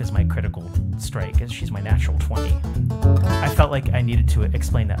wife is my critical strike, as she's my natural 20. I felt like I needed to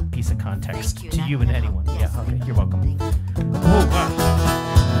explain that piece of context to you and anyone. Yes. Yeah, okay, you're welcome.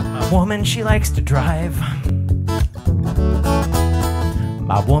 My woman, she likes to drive.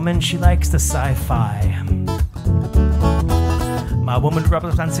 My woman, she likes the sci-fi. My woman grew up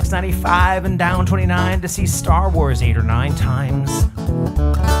on 695 and down 29 to see Star Wars 8 or 9 times.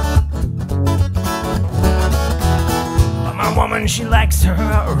 But my woman, she likes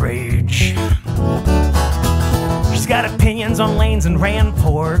her rage. She's got opinions on lanes and ran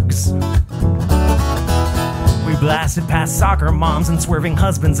porgs. We blasted past soccer moms and swerving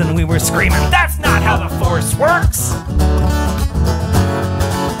husbands, and we were screaming, that's not how the Force works!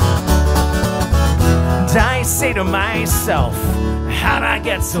 And I say to myself, how'd I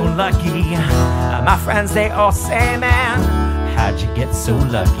get so lucky? My friends, they all say, man, how'd you get so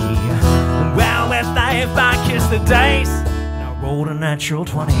lucky? Well, with life I kissed the dice and I rolled a natural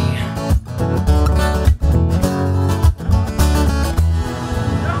 20.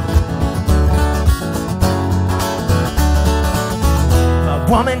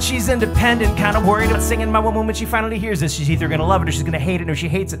 Woman, she's independent, kind of worried about singing. My woman, when she finally hears this, she's either gonna love it or she's gonna hate it, and if she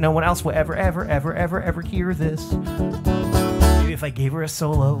hates it, no one else will ever hear this. Maybe if I gave her a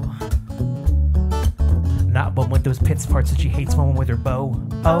solo, not one with those pits parts that she hates, one with her bow.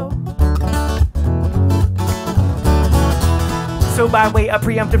 Oh. So by way of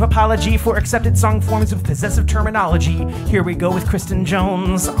preemptive apology for accepted song forms with possessive terminology, here we go with Kristen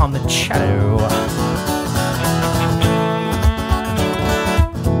Jones on the cello.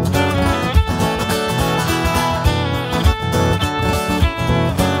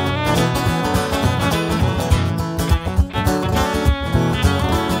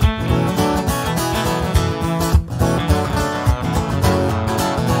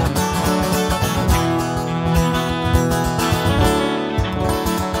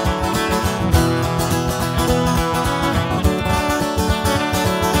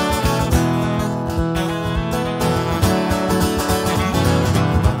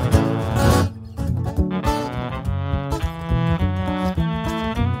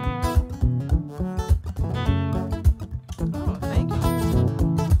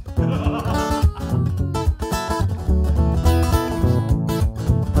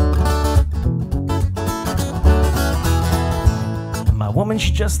 Woman,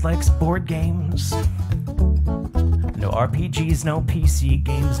 she just likes board games. No RPGs, no PC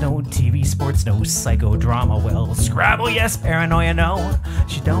games, no TV sports, no psychodrama. Well, Scrabble, yes, paranoia, no.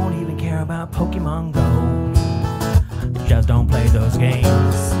 She don't even care about Pokemon Go. Just don't play those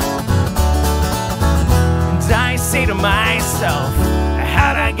games. And I say to myself,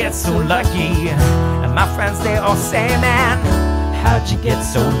 how'd I get so lucky? And my friends, they all say, man, how'd you get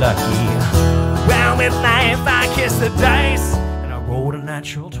so lucky? Well, with life I kiss the dice rolled a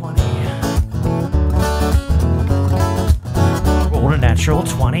natural 20. Rolled a natural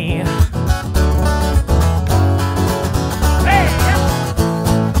 20.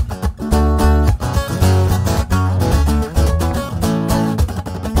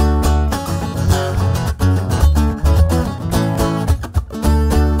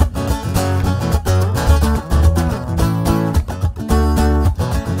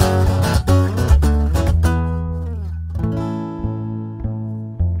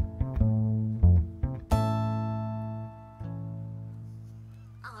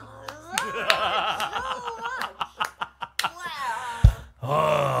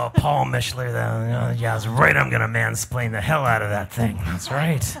 Paul Mishler, then. Yeah, that's right. I'm going to mansplain the hell out of that thing. That's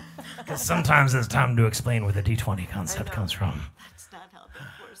right. Because sometimes it's time to explain where the D20 concept comes from. That's not how the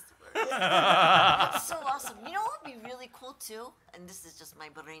Force works. That's so awesome. You know what would be really cool, too? And this is just my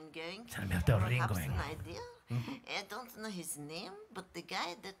brain going. Tell me about the brain Perhaps going. an idea. I don't know his name, but the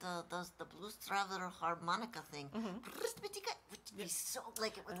guy that does the Blues Traveler harmonica thing would be so,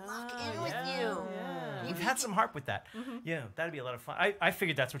 like, it would lock in with you. Yeah. We've had some harp with that. Yeah, that'd be a lot of fun. I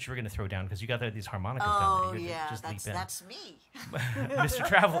figured that's what you were going to throw down because you got these harmonicas down Oh, there. You could yeah, just leap in. that's me. Mr.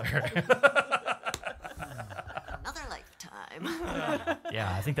 Traveler. Another lifetime.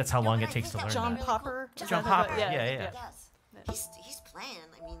 Yeah, I think that's how long but it I takes to think learn that's John that. Popper. John John Popper. Yeah. Yes. He's playing.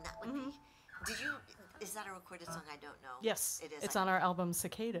 I mean, that would be. Is that a recorded song? I don't know. Yes, It is. it's on our album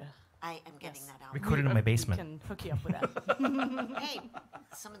Cicada. I am getting that out. Recorded in my basement. We can hook you up with that. Hey,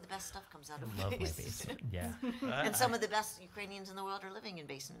 some of the best stuff comes out of Love my basements. basement. Yeah. And some of the best Ukrainians in the world are living in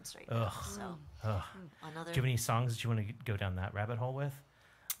basements right now. Ugh. So, Ugh. another. Do you have any songs that you want to go down that rabbit hole with?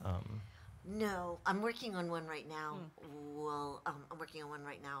 No, I'm working on one right now. Well, I'm working on one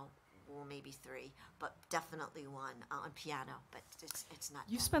right now. Well, maybe three, but definitely one on piano. But it's not.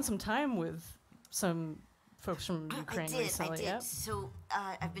 You done spent yet. some time with some folks from Ukraine I recently. did. Yep. So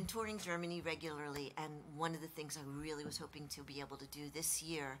I've been touring Germany regularly, and one of the things I really was hoping to be able to do this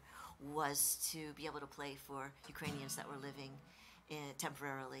year was to be able to play for Ukrainians that were living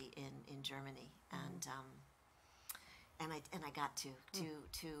temporarily in Germany, and I got to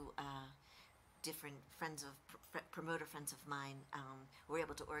different friends of promoter friends of mine were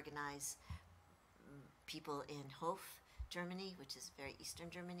able to organize people in Hof, Germany, which is very eastern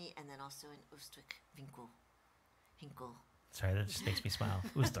Germany, and then also in Hinkel. Sorry, that just makes me smile.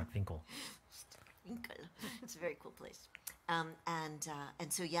 Oostdorf-Winkel. Winkel. It's a very cool place. And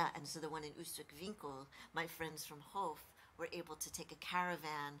so the one in Oostdorf-Winkel, my friends from Hof were able to take a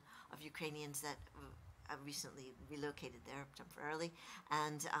caravan of Ukrainians that recently relocated there temporarily,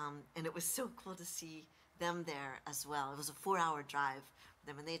 and it was so cool to see them there as well. It was a 4-hour drive.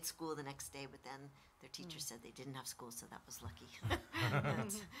 Then when they had school the next day, but then their teacher said they didn't have school, so that was lucky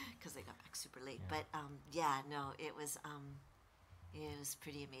because they got back super late. Yeah. But it was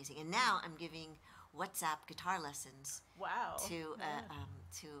pretty amazing. And now I'm giving WhatsApp guitar lessons Wow. to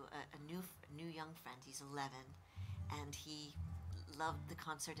a new young friend. He's 11, and he loved the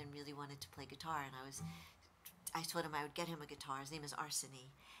concert and really wanted to play guitar. And I told him I would get him a guitar. His name is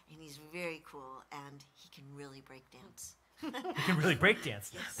SONiA, and he's very cool, and he can really break dance. You can really break dance.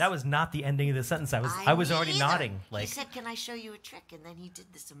 Yes. That was not the ending of the sentence. I was already either. nodding. He said, "Can I show you a trick?" And then he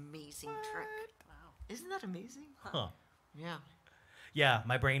did this amazing trick. Wow. Isn't that amazing? Huh. Yeah. Yeah,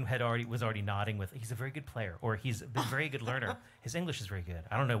 my brain was already nodding with, he's a very good player, or he's a very good learner. His English is very good.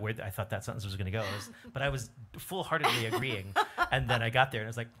 I don't know where I thought that sentence was going to go, but I was full-heartedly agreeing. And then I got there, and I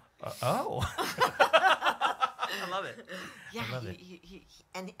was like, oh. I love it. Yeah, I love it.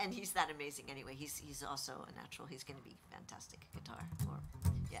 And he's that amazing anyway. He's also a natural. He's going to be fantastic at guitar.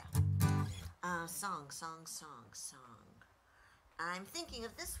 Song. I'm thinking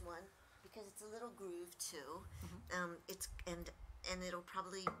of this one because it's a little groove too. And it'll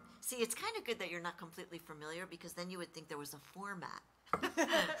probably see. It's kind of good that you're not completely familiar because then you would think there was a format.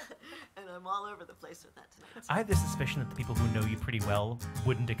 And I'm all over the place with that tonight. I have the suspicion that the people who know you pretty well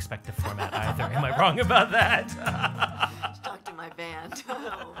wouldn't expect a format either. Am I wrong about that? Talk to my band.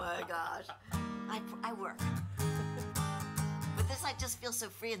 Oh my gosh. I work. But this, I just feel so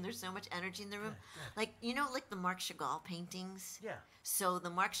free and there's so much energy in the room. Like, like the Marc Chagall paintings? Yeah. So the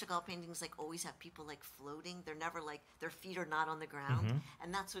Marc Chagall paintings like always have people like floating. They're never like, their feet are not on the ground.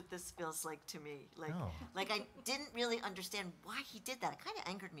 And that's what this feels like to me. Like I didn't really understand why he did that. It kind of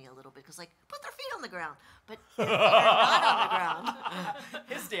angered me a little bit because like, put their feet on the ground. But their feet are not on the ground.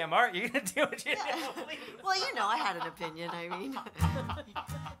 His damn art, you're going to do what you do. Well, I had an opinion. I mean,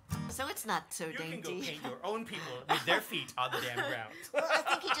 so it's not so dainty. You can go paint your own people with their feet on the damn ground. Well, I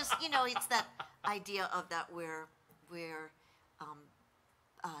think he just, it's that idea of that where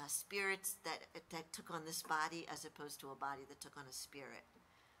spirits that took on this body as opposed to a body that took on a spirit,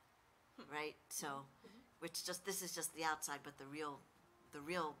 right? So, this is just the outside, but the real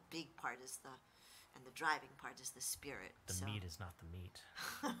big part is and the driving part is the spirit. The meat is not the meat.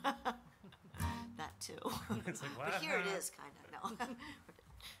 That too. It's like, what? But here it is, kind of.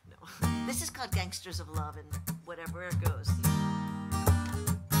 No. This is called Gangsters of Love, and whatever it goes.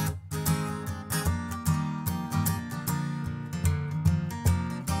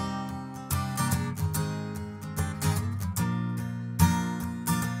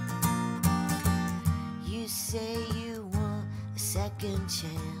 You say you want a second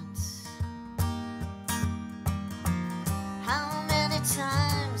chance. How many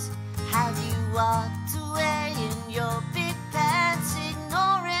times walked away in your big pants,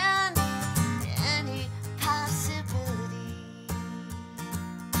 ignoring any possibility.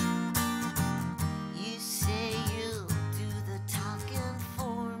 You say you'll do the talking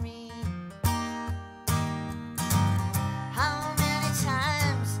for me. How many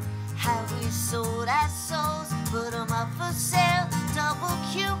times have we sold our souls, put 'em up for sale, double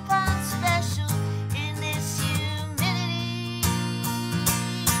coupon special in this humidity?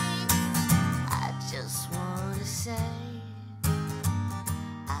 I just wanna say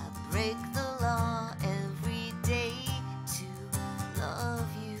I break the law every day to love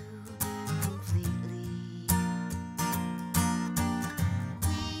you completely.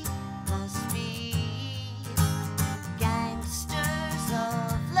 We must be gangsters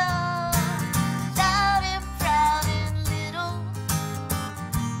of love, loud and proud and little,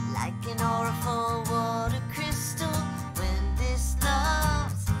 like an orphan water crystal, when this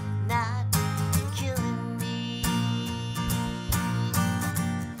love's not killing me.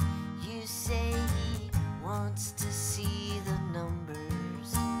 You say he wants to see the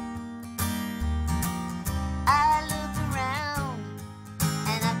numbers. I look around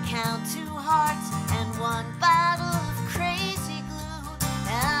and I count 2 hearts and 1 bottle of crazy glue.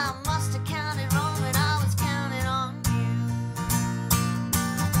 And I must have counted wrong when I was counting on you.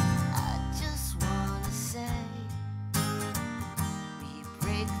 I just wanna say we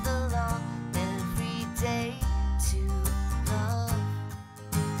break the law every day to love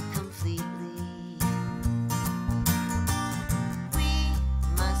completely. We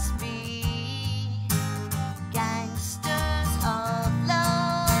must be gangsters of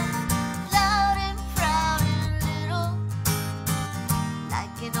love, loud and proud and little,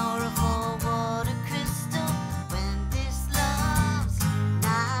 like an orphan water crystal, when this love's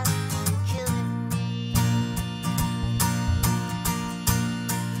not killing me.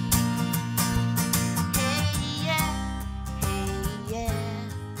 Hey yeah, hey yeah.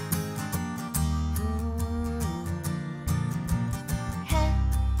 Hey,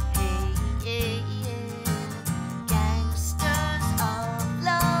 hey, yeah. Gangsters of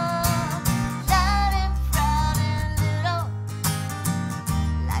love, loud and proud and little,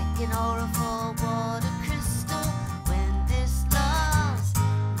 like an orphan water crystal, when this love's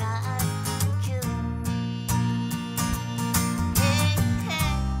not killing me. Hey,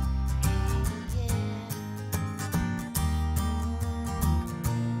 hey, hey, yeah.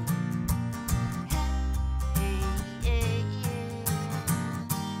 Hey, hey, yeah.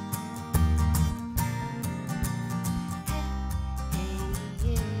 Hey, yeah. Hey,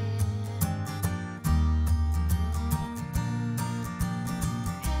 yeah.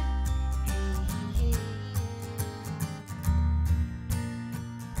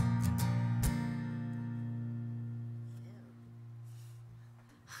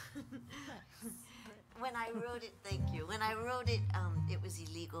 When I wrote it, thank you. When I wrote it, it was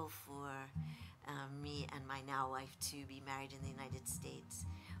illegal for me and my now wife to be married in the United States.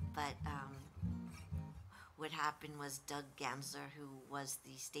 But what happened was Doug Gansler, who was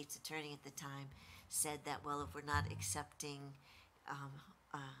the state's attorney at the time, said that, well, if we're not accepting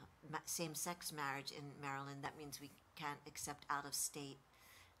same-sex marriage in Maryland, that means we can't accept out-of-state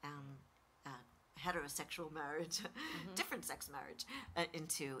heterosexual marriage, different sex marriage,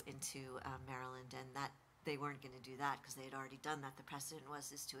 into Maryland, and that they weren't going to do that because they had already done that. The precedent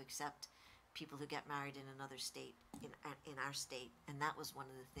is to accept people who get married in another state, in our state, and that was one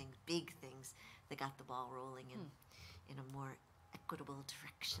of the big things that got the ball rolling in a more equitable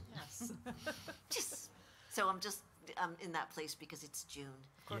direction. Yes. So I'm in that place because it's June.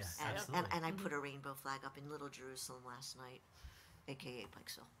 Of course. Yeah, And, absolutely. and I put a rainbow flag up in Little Jerusalem last night, aka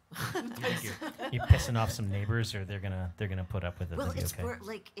Pikesville. You're pissing off some neighbors, or they're gonna put up with it. Well, They'll be it's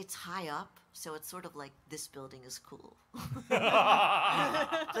okay. it's high up, so it's sort of like this building is cool.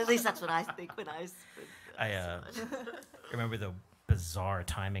 At least that's what I think when I. I remember the bizarre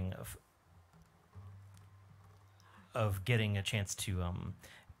timing of getting a chance to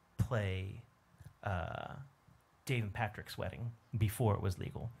play Dave and Patrick's wedding before it was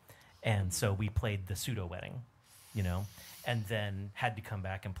legal, and so we played the pseudo wedding, and then had to come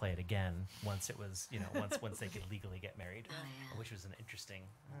back and play it again once it was, once they could legally get married, which was an interesting.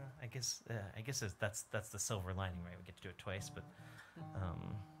 I guess that's the silver lining, right? We get to do it twice, but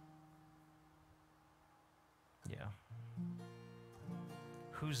yeah.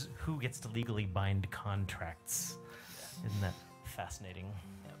 Who gets to legally bind contracts? Isn't that fascinating?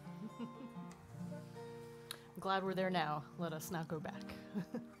 I'm glad we're there now. Let us not go back.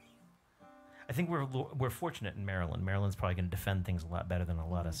 I think we're fortunate in Maryland. Maryland's probably going to defend things a lot better than a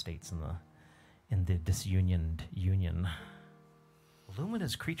lot of states in the disunioned union.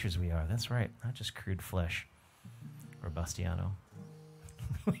 Luminous creatures we are. That's right. Not just crude flesh. Robustiano.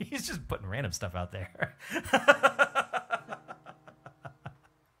 He's just putting random stuff out there.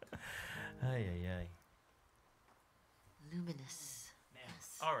 Ay, ay, ay. Luminous.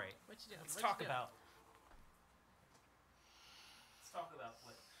 Yes. All right. Let's talk about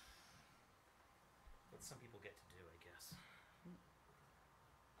what some people get to do, I guess.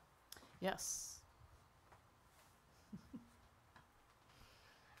 Yes.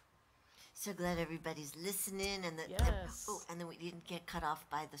 So glad everybody's listening, and that. Yes. And then we didn't get cut off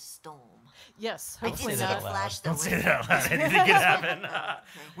by the storm. Yes. I Hopefully did see not. a flash. Don't say that out loud. I didn't think it happened.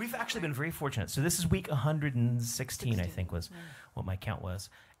 We've actually been very fortunate. So this is week 116, I think, was what my count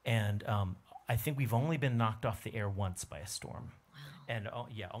was. And I think we've only been knocked off the air once by a storm. Wow. And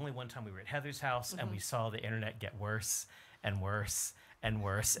only one time we were at Heather's house, and we saw the internet get worse and worse and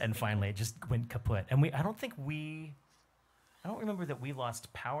worse, and finally it just went kaput. And I don't remember that we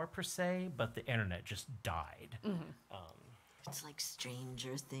lost power per se, but the internet just died. It's like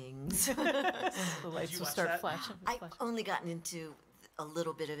Stranger Things. The lights will start flashing. I've only gotten into a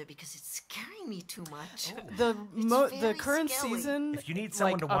little bit of it because it's scaring me too much. The very current scary. season, If you need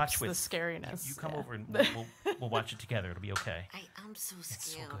someone to watch ups with, the scariness. you come Yeah. over and we'll watch it together. It'll be okay. I'm so so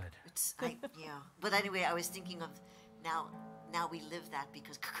scared. good. But anyway, I was thinking of now we live that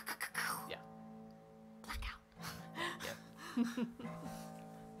because Yeah. blackout. Let's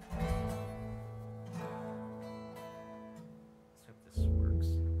hope this works.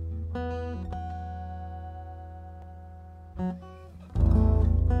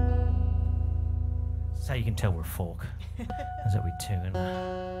 This is how you can tell we're folk. Is that we tune.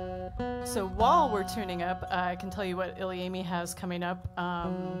 So while we're tuning up, I can tell you what Iliami has coming up.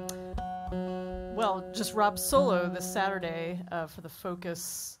 Just Rob solo this Saturday for the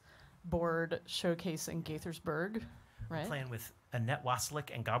Focus Board Showcase in Gaithersburg, right? Playing with Annette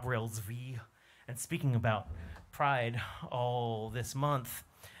Waslick and Gabrielle Zvi. And speaking about Pride all this month,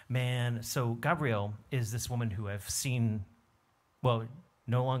 man, so Gabrielle is this woman who I've seen, well,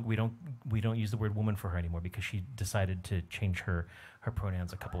 no longer, we don't use the word woman for her anymore because she decided to change her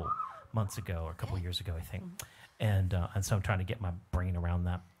pronouns a couple months ago or a couple years ago, I think. And so I'm trying to get my brain around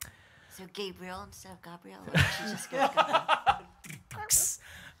that. So Gabriel instead of Gabrielle, or she just goes Gabrielle?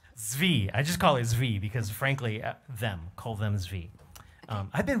 Zvi. I just call her Zvi because, frankly, call them Zvi.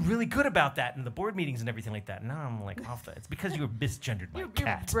 I've been really good about that in the board meetings and everything like that. Now I'm like off the. It's because you were misgendered my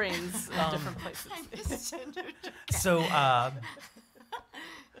cat. Your brain's in different places. So,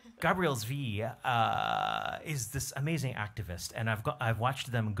 Gabrielle Zvi is this amazing activist, and I've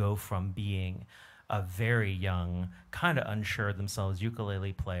watched them go from being a very young, kind of unsure of themselves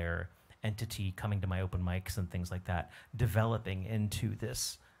ukulele player entity coming to my open mics and things like that, developing into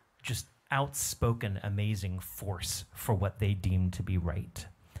this just outspoken, amazing force for what they deem to be right.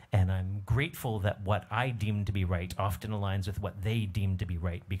 And I'm grateful that what I deem to be right often aligns with what they deem to be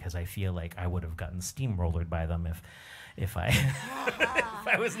right, because I feel like I would have gotten steamrollered by them if I if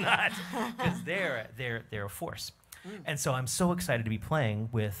I was not, because they're a force. And so I'm so excited to be playing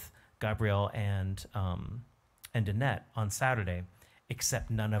with Gabrielle and Annette on Saturday, except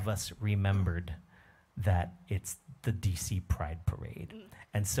none of us remembered that it's the DC Pride Parade.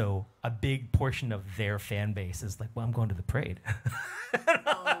 And so a big portion of their fan base is like, well, I'm going to the parade.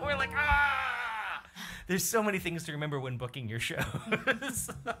 We're like, ah! There's so many things to remember when booking your shows.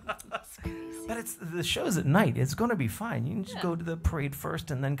 But the show's at night. It's going to be fine. You can just go to the parade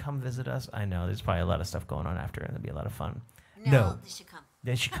first and then come visit us. I know, there's probably a lot of stuff going on after, and it'll be a lot of fun. No, they should come.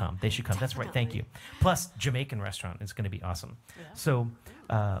 They should come. They should come. That's right. Thank you. Plus, Jamaican restaurant is going to be awesome. Yeah. So,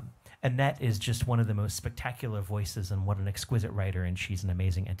 Annette is just one of the most spectacular voices, and what an exquisite writer, and she's an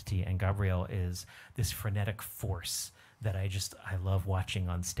amazing entity. And Gabrielle is this frenetic force that I love watching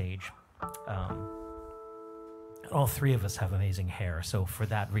on stage. All three of us have amazing hair, so for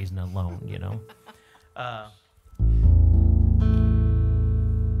that reason alone, you know.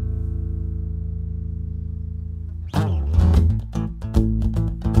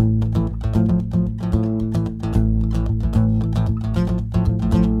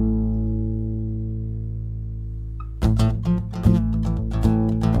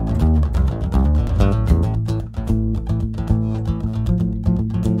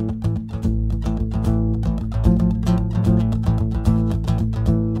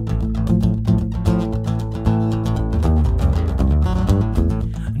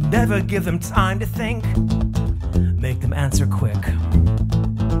 Never give them time to think, make them answer quick.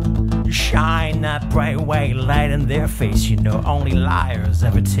 Shine that bright white light in their face. You know, only liars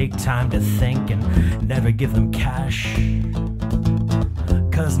ever take time to think, and never give them cash.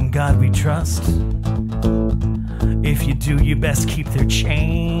 'Cause in God we trust. If you do, you best keep their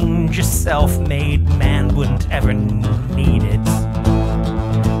change. A self-made man wouldn't ever need it.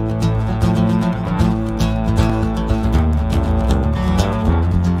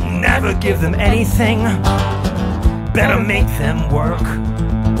 Never give them anything, better make them work.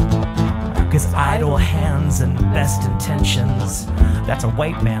 'Cause idle hands and best intentions, that's a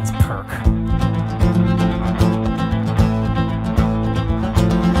white man's perk.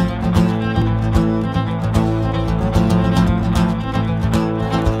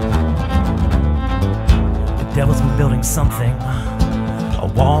 The devil's been building something, a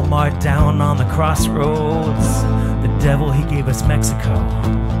Walmart down on the crossroads. The devil, he gave us Mexico.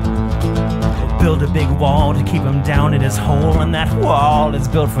 Build a big wall to keep him down in his hole, and that wall is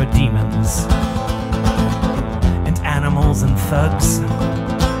built for demons and animals and thugs.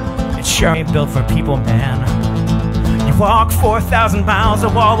 It sure ain't built for people, man. You walk 4,000 miles, a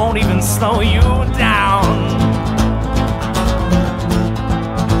wall won't even slow you down.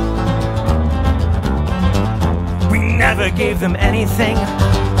 We never gave them anything,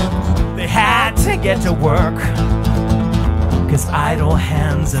 they had to get to work. 'Cause idle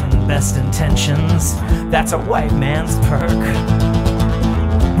hands and best intentions, that's a white man's perk.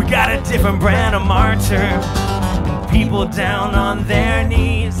 We got a different brand of martyr, and people down on their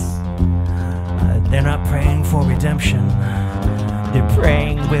knees. They're not praying for redemption, they're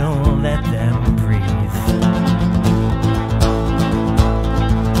praying we'll let them breathe.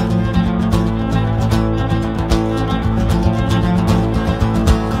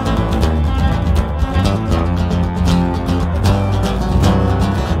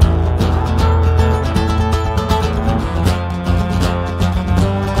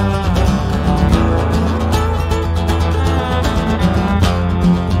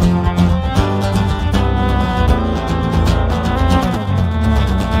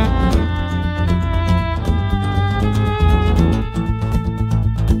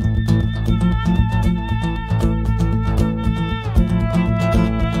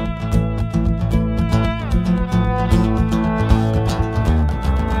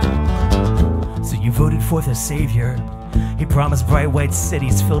 For the Savior, he promised bright white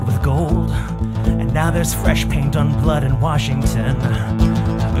cities filled with gold, and now there's fresh paint on blood in Washington,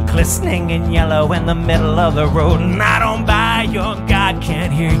 glistening in yellow in the middle of the road. And I don't buy your God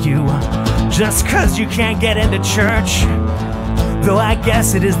can't hear you just 'cause you can't get into church. Though I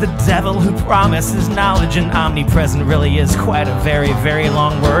guess it is the devil who promises knowledge, and omnipresent really is quite a very, very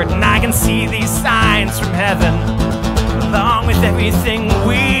long word. And I can see these signs from heaven, along with everything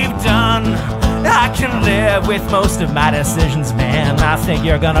we've done. I can live with most of my decisions, man. I think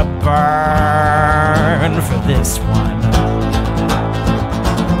you're gonna burn for this one.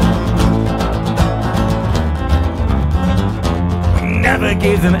 We never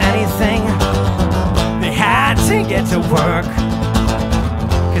gave them anything, they had to get to work.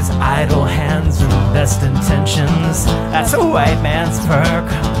 'Cause idle hands and best intentions, that's a white man's perk.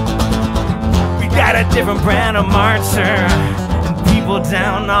 We got a different brand of martyr, and people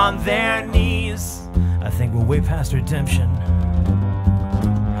down on their knees. I think we're way past redemption.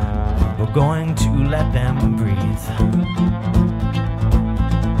 We're going to let them breathe.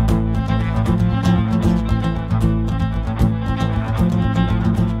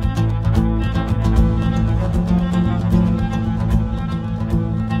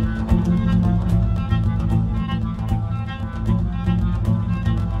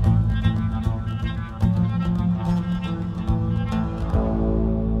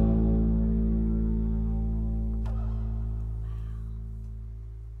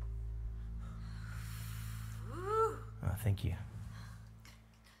 Thank you.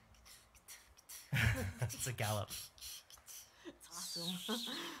 It's a gallop. It's awesome.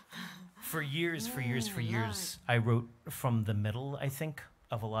 For years, I wrote from the middle, I think,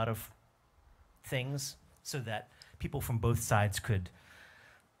 of a lot of things so that people from both sides could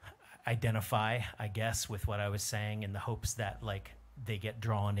identify, I guess, with what I was saying, in the hopes that, like, they get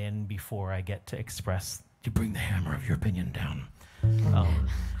drawn in before I get to express, to bring the hammer of your opinion down.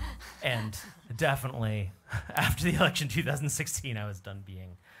 And definitely, after the election 2016, I was done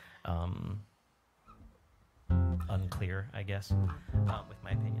being unclear, I guess, with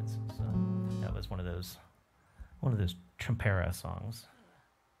my opinions. So that was one of those Trumpera songs.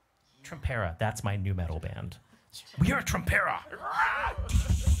 Trumpera, that's my new metal band. We are Trumpera.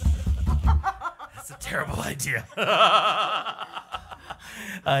 That's a terrible idea.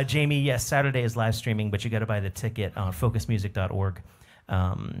 Jamie, yes, Saturday is live streaming, but you got to buy the ticket on focusmusic.org.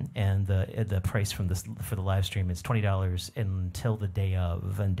 And the price for the live stream is $20 until the day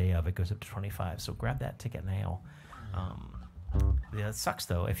of, and day of it goes up to $25. So grab that ticket now. Yeah, it sucks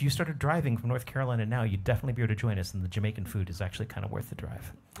though. If you started driving from North Carolina now, you'd definitely be able to join us, and the Jamaican food is actually kind of worth the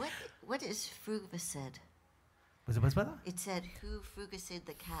drive. What is frugicid? Was it what? It said, who frugicid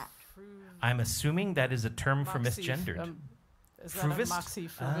the cat? I'm assuming that is a term for Moxie, misgendered. Is that a Fruvist? Moxie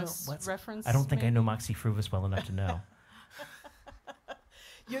Fruvist reference? I don't think I know maybe? Moxie Fruvis well enough to know.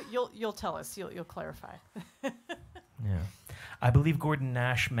 You'll tell us. You'll clarify. Yeah, I believe Gordon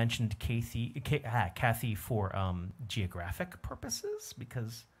Nash mentioned Kathy for geographic purposes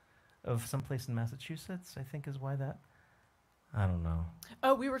because of someplace in Massachusetts. I think is why that. I don't know.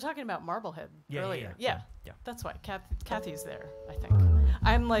 Oh, we were talking about Marblehead earlier. Yeah. That's why Kathy's there. I think.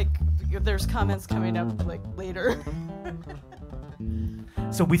 I'm like, there's comments coming up like later.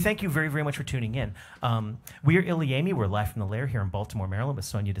 So we thank you very, very much for tuning in. We are Iliami. We're live from the Lair here in Baltimore, Maryland with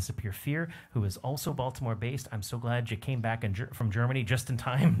SONiA Disappear Fear, who is also Baltimore-based. I'm so glad you came back from Germany just in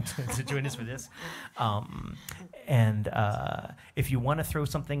time to join us for this. And if you want to throw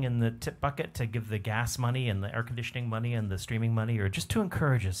something in the tip bucket to give the gas money and the air conditioning money and the streaming money, or just to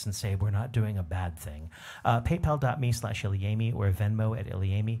encourage us and say we're not doing a bad thing, paypal.me/Iliami or Venmo at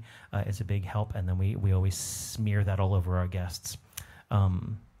Iliami is a big help. And then we always smear that all over our guests.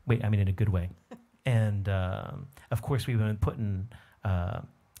 Wait, I mean in a good way. And of course, we've been putting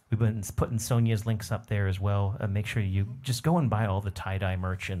SONiA's links up there as well. Make sure you just go and buy all the tie-dye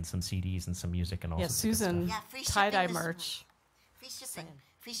merch and some CDs and some music and all. Yeah, sorts of good Susan, stuff. free tie-dye shipping merch. Free shipping.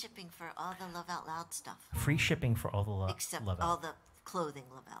 Free shipping for all the Love Out Loud stuff. Free shipping for all the Except Love all Out. the clothing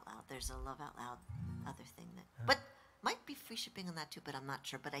Love Out Loud. There's a Love Out Loud other thing that, but might be free shipping on that too. But I'm not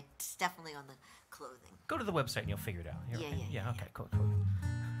sure. But it's definitely on the clothing. Go to the website and you'll figure it out. You're okay. Yeah. Okay, cool.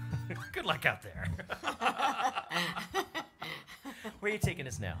 Good luck out there. Where are you taking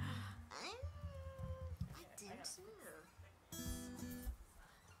us now? I didn't know.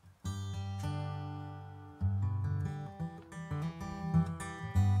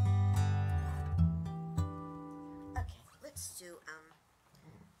 Okay, let's do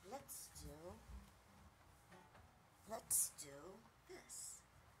this.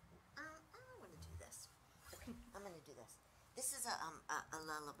 I don't want to do this. Okay, I'm going to do this. This is a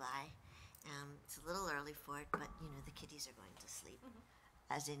lullaby. It's a little early for it, but you know the kitties are going to sleep.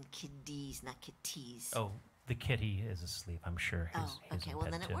 As in kiddies, not kitties. Oh, the kitty is asleep, I'm sure. He's Okay. in Well,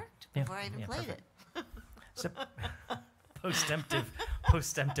 bed then it too. worked Yeah, before I even played perfect. it. So,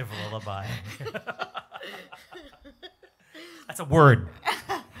 post-emptive lullaby. That's a word.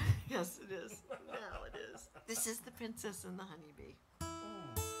 Yes, it is. Now it is. This is the Princess and the Honeybee.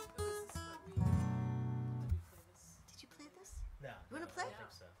 Did you play this? No. You want to play? I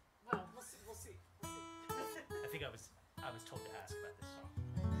think so. Well, we'll see. I think I was told to ask about this song.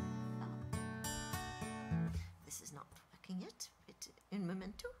 This is not working yet. It's in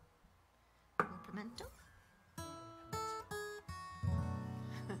memento. Memento.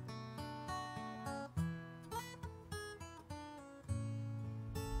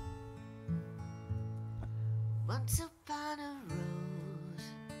 Once upon a rose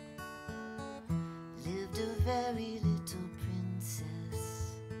lived a very little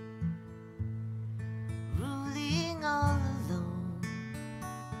princess, ruling all alone,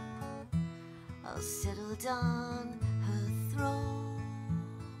 all settled on her throne.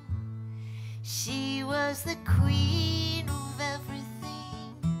 She was the queen of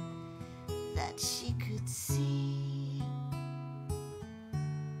everything that she could see.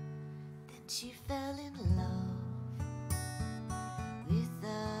 Then she fell in love with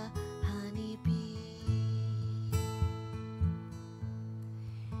the honeybee.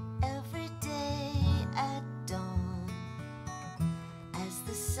 Every day at dawn, as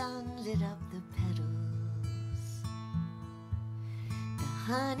the sun lit up the petals, the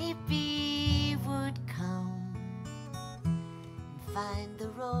honeybee would come and find the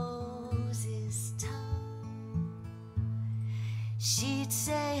rose's tongue. She'd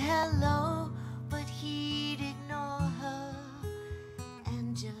say hello, but he'd ignore her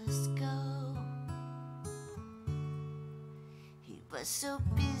and just go. He was so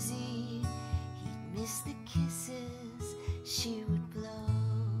busy, he'd miss the kisses she would blow.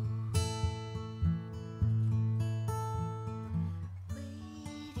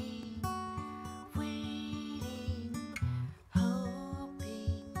 Waiting, waiting,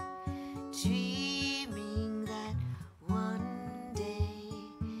 hoping, dreaming that one day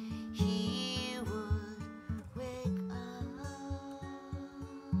he would wake up.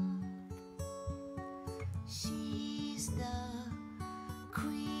 She's the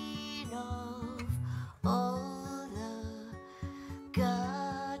queen of all the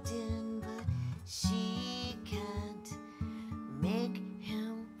garden, but she can't make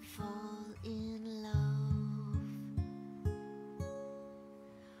him fall in love.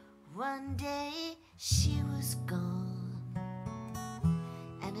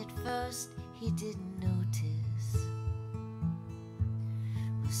 first he didn't notice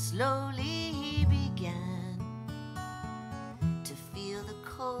was slowly he began to feel the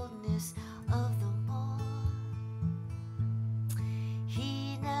coldness of the morn.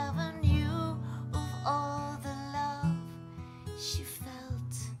 He never knew of all the love she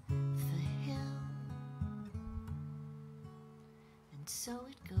felt for him. And so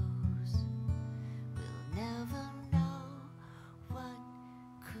it goes, we'll never know what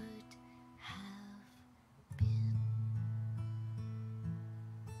could have been.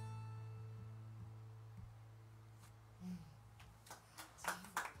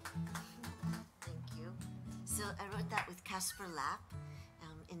 Thank you. So I wrote that with Casper Lapp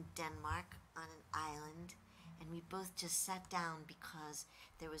in Denmark on an island, and we both just sat down because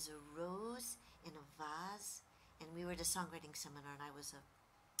there was a rose in a vase, and we were at a songwriting seminar, and I was a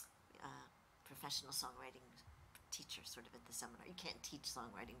professional songwriting teacher sort of at the seminar. You can't teach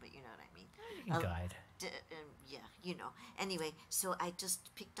songwriting, but you know what I mean. You can guide. Yeah, you know. Anyway, so I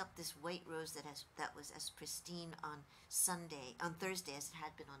just picked up this white rose that was as pristine on Thursday as it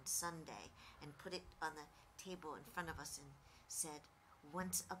had been on Sunday, and put it on the table in front of us and said,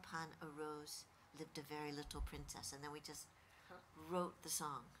 "Once upon a rose lived a very little princess," and then we just wrote the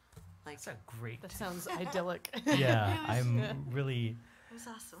song. Like, That's a great. That sounds idyllic. Yeah, I'm really. it was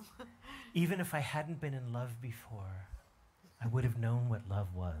awesome. Even if I hadn't been in love before, I would have known what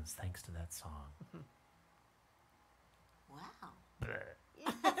love was thanks to that song. Wow.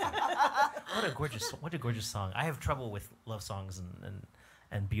 What a gorgeous song. I have trouble with love songs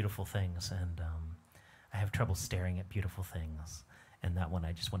and beautiful things, and I have trouble staring at beautiful things. And that one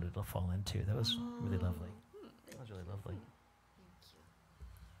I just wanted to fall into. That was really lovely. That was really lovely.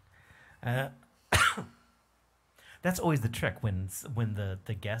 Thank you. That's always the trick when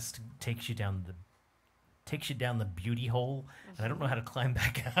the guest takes you down the beauty hole, and I don't know how to climb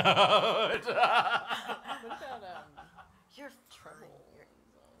back out. What about You're trouble?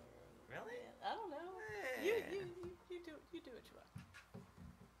 Really? I don't know. You do what you want.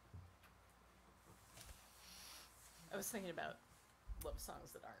 I was thinking about love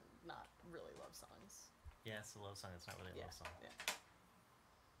songs that are not really love songs. Yeah, it's a love song. It's not really a love song. Yeah.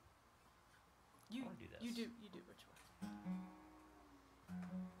 You wanna do this. you do what you want.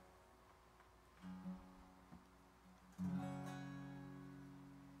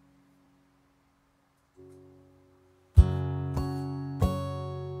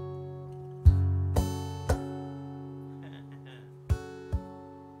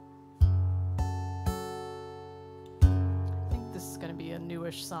 I think this is going to be a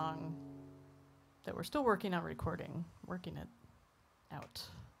newish song that we're still working it out.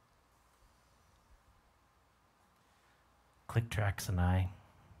 Click tracks and I.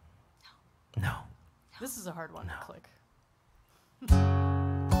 No. This is a hard one No. to click.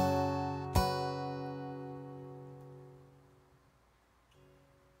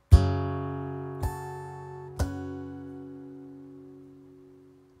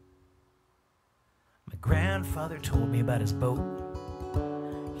 My grandfather told me about his boat.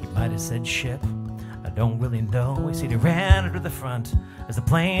 He might have said ship. I don't really know. He said he ran under the front as the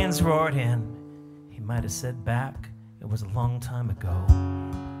planes roared in. He might have said back. It was a long time ago.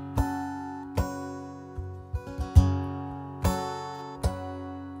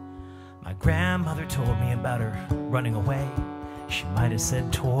 My grandmother told me about her running away. She might have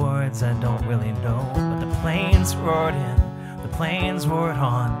said towards, I don't really know. But the planes roared in, the planes roared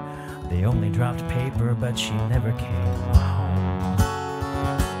on. They only dropped paper, but she never came home.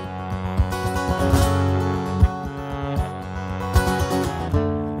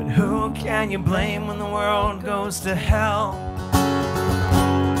 But who can you blame when the world goes to hell?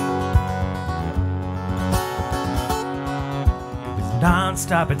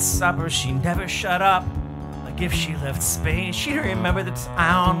 Non-stop at supper, she never shut up. Like if she left space, she'd remember the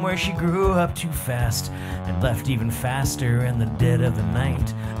town where she grew up too fast and left even faster in the dead of the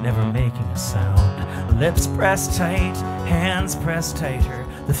night, never making a sound. Lips pressed tight, hands pressed tighter,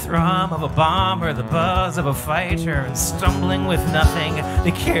 the thrum of a bomber, the buzz of a fighter, and stumbling with nothing,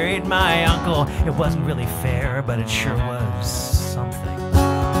 they carried my uncle. It wasn't really fair, but it sure was something.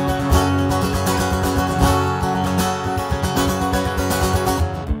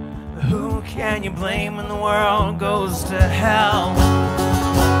 Who can you blame when the world goes to hell?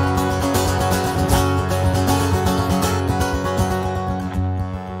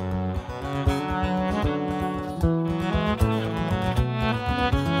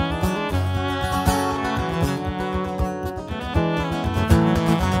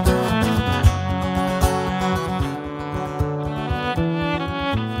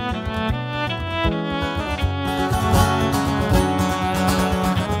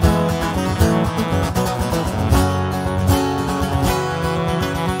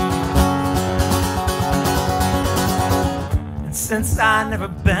 since I never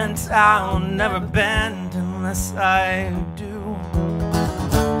bent, I'll never bend unless I do.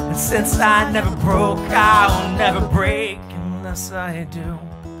 And since I never broke, I'll never break unless I do.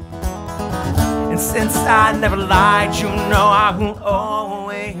 And since I never lied, you know I will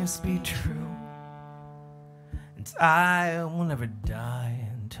always be true. And I will never die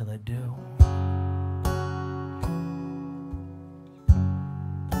until I do.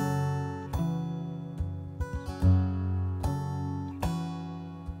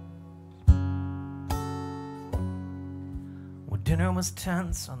 Dinner was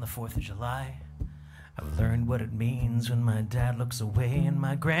tense on the 4th of July. I've learned what it means when my dad looks away and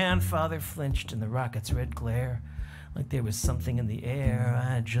my grandfather flinched in the rocket's red glare. Like there was something in the air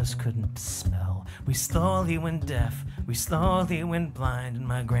I just couldn't smell. We slowly went deaf, we slowly went blind in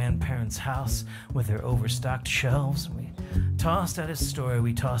my grandparents' house with their overstocked shelves. We tossed out his story,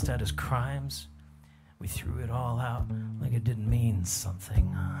 we tossed out his crimes. We threw it all out like it didn't mean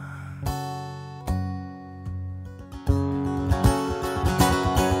something.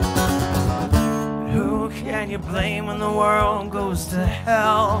 Who can you blame when the world goes to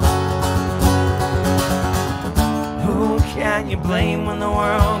hell? Who can you blame when the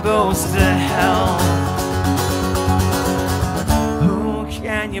world goes to hell? Who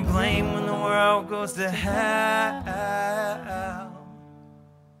can you blame when the world goes to hell?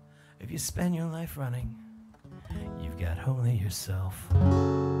 If you spend your life running, you've got only yourself.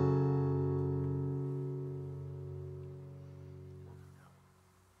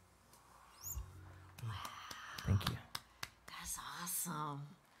 Thank you. That's awesome.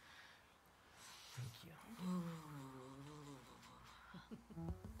 Thank you. Ooh.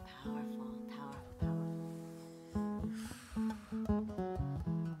 Powerful, powerful, powerful.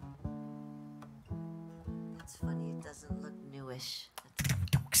 That's funny, it doesn't look newish.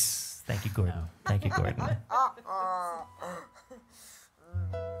 Thank you, Gordon. Thank you, Gordon. Oh,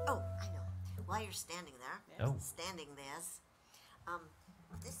 I know. While you're standing there, Oh. standing there's,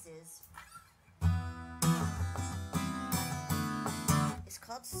 this is, it's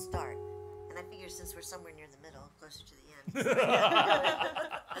called Start. And I figure since we're somewhere near the middle, closer to the end.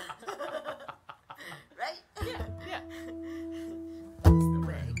 Right? Yeah. That's the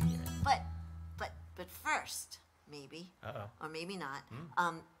way. But first, maybe, Uh-oh. or maybe not,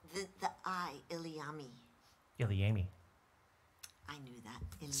 the I, Iliami. Iliami. I knew that.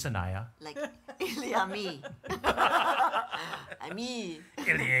 SONiA. Like, Iliami. Ami.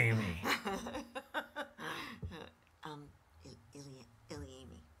 Iliami.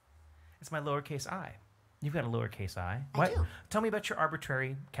 Iliami. It's my lowercase I. You've got a lowercase I. I do. Tell me about your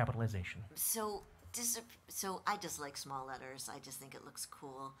arbitrary capitalization. So I just like small letters. I just think it looks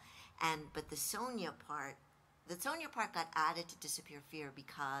cool. But the SONiA part got added to Disappear Fear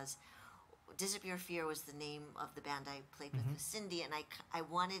because Disappear Fear was the name of the band I played with Cindy, and I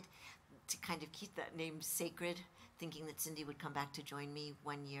wanted to kind of keep that name sacred, thinking that Cindy would come back to join me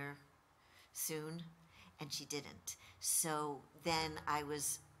 1 year soon, and she didn't. So then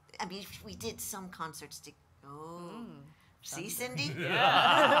we did some concerts to, see Cindy?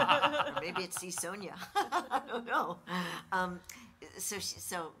 Yeah. Or maybe it's see SONiA. I don't know.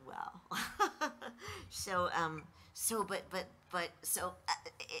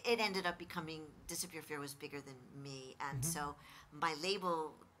 It ended up becoming Disappear Fear was bigger than me, and so my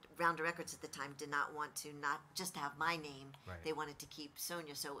label Rounder Records at the time did not want to not just have my name. Right. They wanted to keep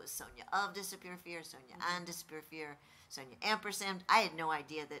SONiA, so it was SONiA of Disappear Fear, SONiA and Disappear Fear, SONiA ampersand. I had no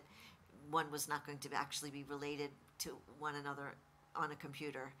idea that one was not going to actually be related to one another on a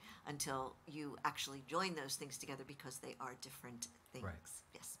computer until you actually join those things together because they are different things. Right.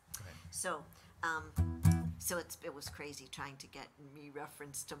 Yes. Right. So it was crazy trying to get me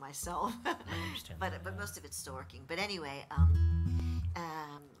reference to myself. I understand. but most of it's still working. But anyway,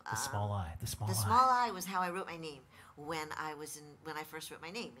 the small I. the small I was how I wrote my name when I first wrote my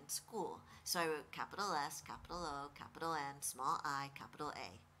name in school. So I wrote capital S, capital O, capital N, small I, capital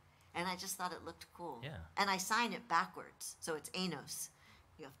A. And I just thought it looked cool. Yeah. And I sign it backwards, so it's Anos.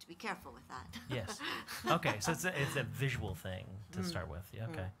 You have to be careful with that. Yes. Okay, so it's a visual thing to start with. Yeah,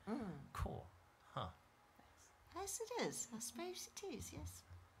 okay. Cool. Huh. Yes, it is. I suppose it is, yes.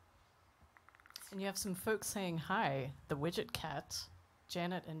 And you have some folks saying hi. The Widget Cat,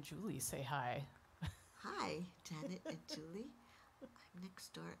 Janet and Julie say hi. Hi, Janet and Julie. I'm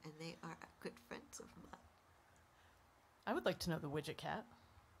next door, and they are good friends of mine. I would like to know the Widget Cat.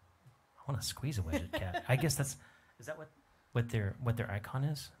 I want to squeeze a widget cat. I guess is that what their icon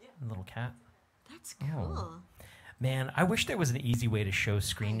is? Yeah. A little cat. That's cool. Oh. Man, I wish there was an easy way to show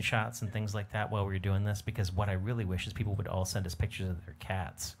screenshots and things like that while we were doing this, because what I really wish is people would all send us pictures of their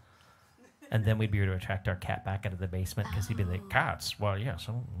cats. And then we'd be able to attract our cat back out of the basement because he'd be like, cats, well, yeah,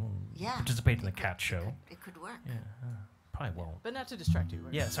 so participate in the cat show. It could work. Yeah, probably won't. But not to distract you.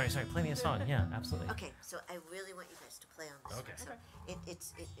 Right? Yeah, sorry, play me a song. Yeah, absolutely. Okay, so I really want you guys to play on this. Okay. So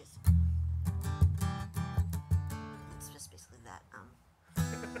it's just basically that.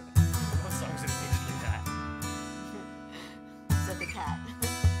 What songs are basically that? So the cat.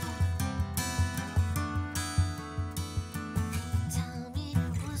 Tommy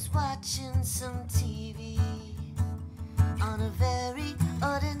was watching some TV on a very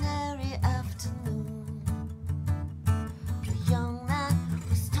ordinary afternoon. The young man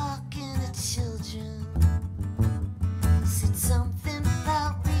was talking to children, said something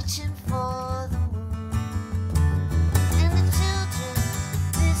about reaching for the moon. And the children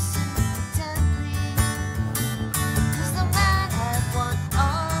listened intently, 'cause the man had one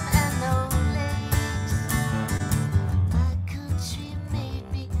arm and no legs. My country made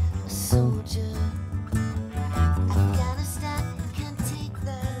me a soldier. Afghanistan can take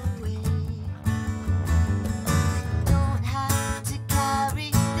that away. Don't have to carry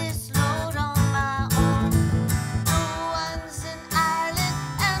this load on my own. No one's an island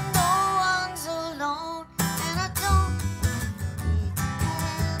and no one's alone. And I don't need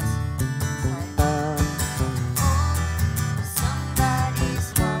hands. I hold somebody's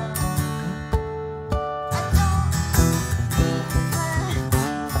heart. I don't need plans.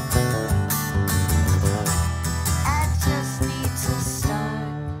 I just need to start.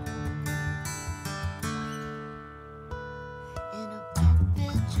 In a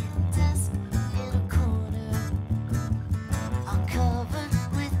bedroom desk in a corner, all covered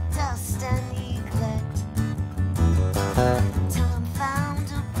with dust and neglect. Tom found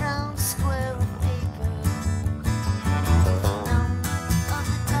a brown square of paper, the number of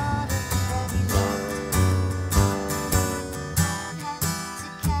the daughter that he loved. Had to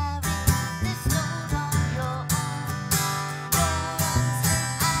carry this load on your own. No one's an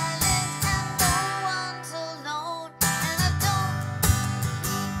island and no one's alone. And I don't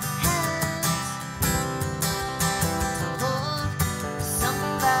need hands to hold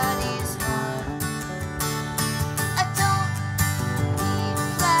somebody's heart. I don't need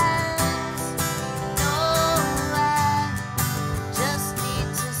plans. No, I just need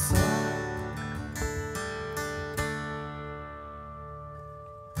to start.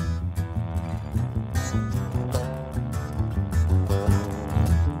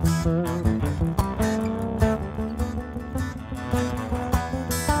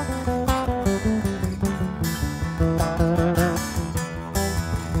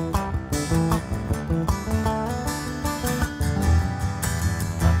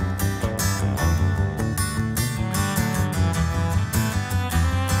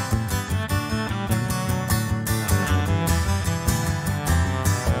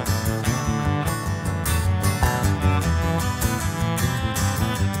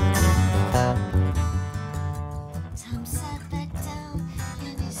 Tom sat back down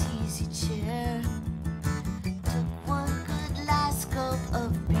in his easy chair, took one good last gulp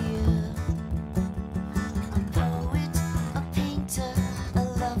of beer. A poet, a painter, a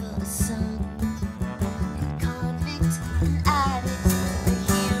lover, a son, a convict, an addict, a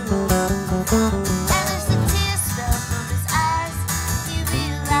hero. And as the tears fell from his eyes, he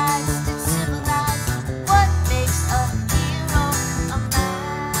realized and symbolized what makes a hero a man.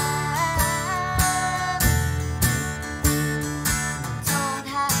 Don't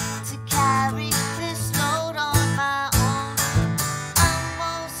have to carry this load on my own. I'm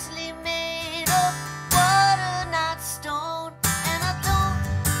mostly made of water, not stone. And I don't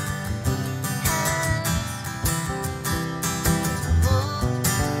need hands to hold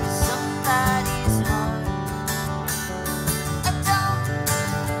somebody's heart. I don't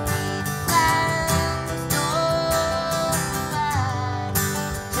need plans, no, I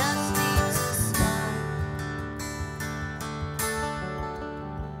just need to start.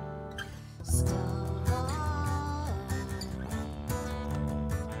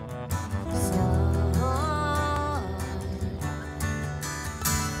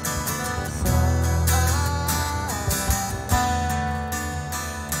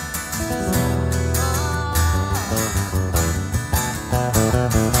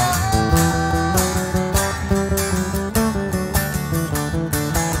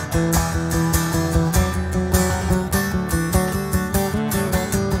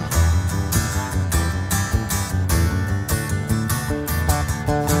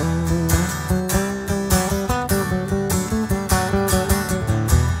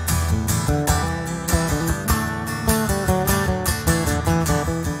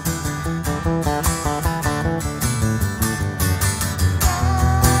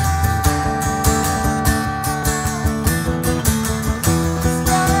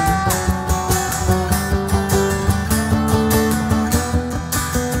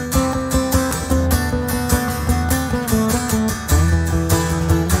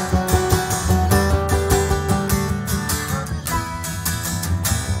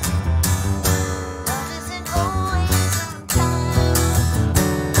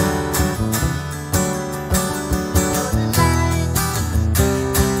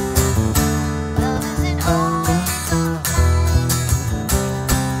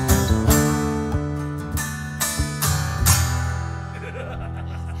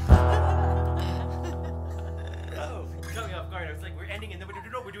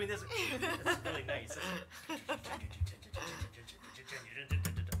 doing this. That's really nice.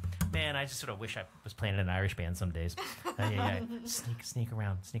 Man, I just sort of wish I was playing in an Irish band some days. Sneak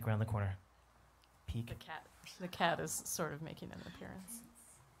around the corner. Peek. The cat is sort of making an appearance.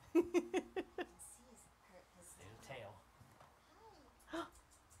 Tail.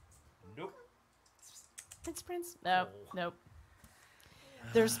 Nope. Prince. Nope.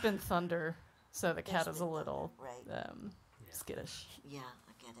 There's been thunder, so the cat is a little skittish. Yeah,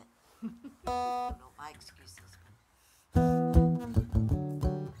 I get it. No, my excuses.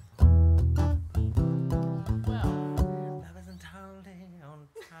 Well, Love isn't holding on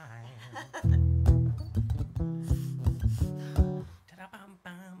time.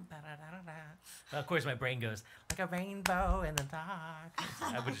 Well, of course, my brain goes like a rainbow in the dark.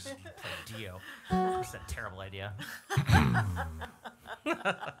 I would just play Dio. That's a terrible idea.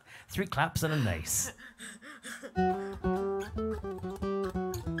 3 claps and a nice.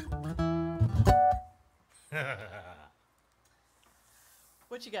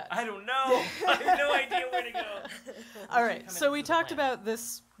 what you got? I don't know. I have no idea where to go. All right, so we talked about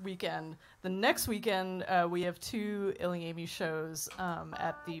this weekend. The next weekend, we have 2 Iliami shows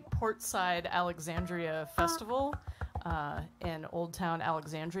at the Portside Alexandria Festival in Old Town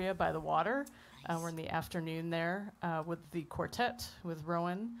Alexandria by the water. We're in the afternoon there with the quartet with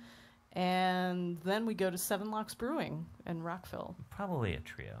Rowan. And then we go to Seven Locks Brewing in Rockville. Probably a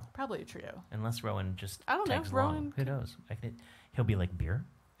trio. Unless Rowan just I don't know. tags Rowan along. Who knows? He'll be like beer.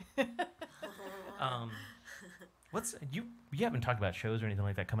 What's you haven't talked about shows or anything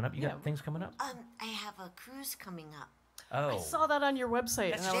like that coming up? You got things coming up? I have a cruise coming up. Oh. I saw that on your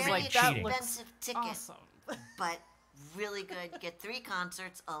website, That's and I was Very like, that cheating. looks expensive ticket, awesome. but really good. Get 3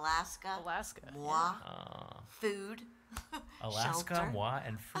 concerts: Alaska, moi, food, Alaska, shelter. moi,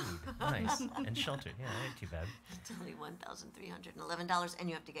 and food. Nice. And shelter. Yeah, that ain't too bad. It's only $1,311, and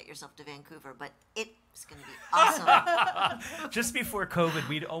you have to get yourself to Vancouver, but it's going to be awesome. Just before COVID,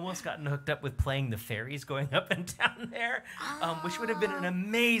 we'd almost gotten hooked up with playing the ferries going up and down there, which would have been an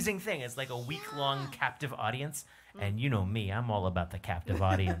amazing thing. It's like a week-long captive audience. And you know me, I'm all about the captive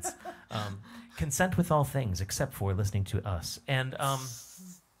audience. Consent with all things, except for listening to us. And that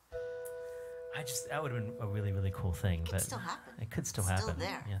would have been a really, really cool thing. It could still happen. It could still Still happen.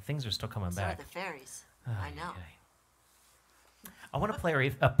 there. Yeah, things are still coming So back. are the ferries. I know. I want to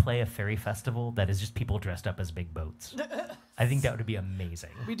play a ferry festival that is just people dressed up as big boats. I think that would be amazing.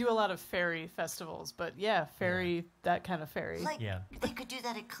 We do a lot of ferry festivals, but that kind of ferry. Like, they could do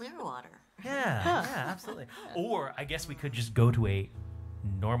that at Clearwater. Yeah, absolutely. Or I guess we could just go to a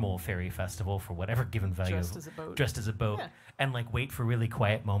normal ferry festival for whatever given value. Dressed as a boat. Yeah. And like wait for really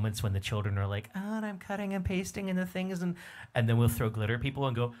quiet moments when the children are like, oh, and I'm cutting and pasting and the things, and then we'll throw glitter at people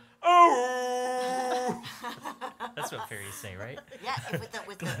and go, oh. That's what fairies say, right? Yeah, with the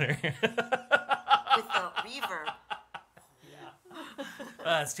reverb.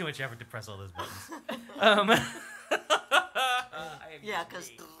 It's too much effort to press all those buttons. Yeah,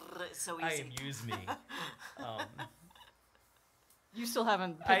 because it's so easy. I amuse me. You still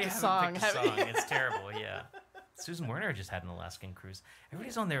haven't picked I a haven't song, picked a have song. you? It's terrible, yeah. Susan Werner just had an Alaskan cruise.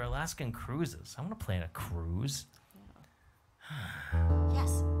 Everybody's on their Alaskan cruises. I want to play on a cruise.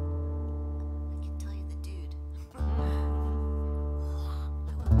 Yes. I can tell you the dude.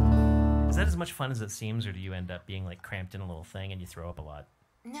 Is that as much fun as it seems, or do you end up being like cramped in a little thing and you throw up a lot?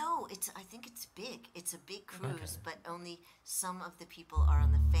 No, I think it's big. It's a big cruise, but only some of the people are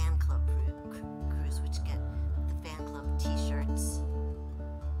on the fan club cruise, which get the fan club T-shirts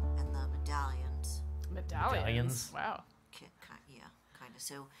and the medallions. Medallions? Wow. Yeah, kind of.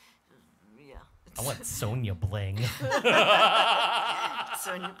 So, yeah. I want SONiA bling.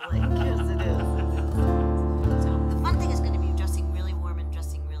 SONiA bling, yes it is. So the fun thing is going to be dressing really warm and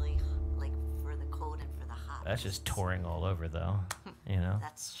dressing really like for the cold and for the hot. That's just touring all over, though. You know.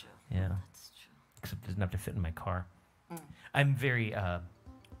 That's true. Yeah. That's true. Except it doesn't have to fit in my car. I'm very.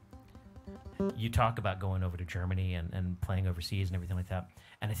 You talk about going over to Germany and playing overseas and everything like that,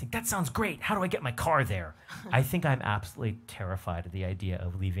 and I think that sounds great. How do I get my car there? I think I'm absolutely terrified of the idea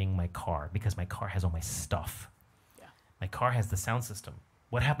of leaving my car because my car has all my stuff. Yeah. My car has the sound system.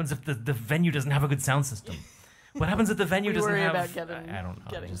 What happens if the venue doesn't have a good sound system? What happens if the venue doesn't have? About getting, I don't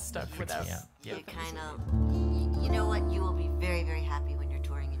know. getting stuck without. Yeah. You kind of, you know what? You will be very, very happy when you're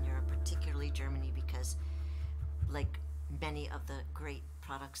touring in Europe, particularly Germany, because like many of the great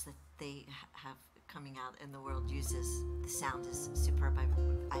products that they have coming out in the world uses, the sound is superb.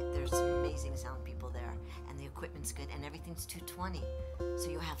 There's some amazing sound people there, and the equipment's good, and everything's 220, so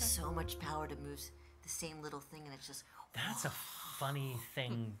you have so much power to move the same little thing, and it's just. That's a funny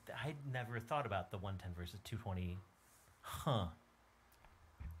thing. I'd never thought about the 110 versus 220. Huh.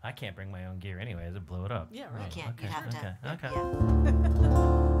 I can't bring my own gear anyways. It'd blow it up. Yeah, You right. can't. Okay, You have to. okay.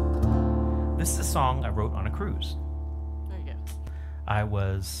 Yeah. This is a song I wrote on a cruise. There you go. I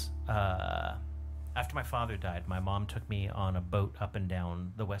was, after my father died, my mom took me on a boat up and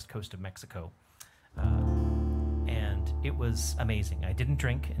down the west coast of Mexico. And it was amazing. I didn't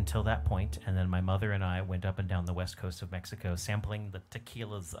drink until that point, and then my mother and I went up and down the west coast of Mexico, sampling the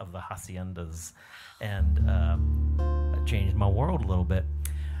tequilas of the haciendas, and it changed my world a little bit.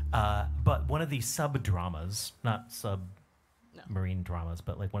 But one of these sub-dramas, not submarine dramas,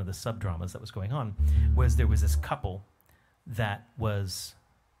 but like one of the sub-dramas that was going on, was there was this couple that was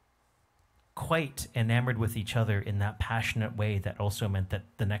quite enamored with each other in that passionate way that also meant that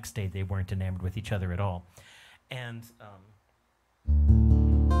the next day they weren't enamored with each other at all. And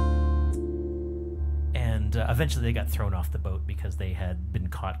eventually they got thrown off the boat because they had been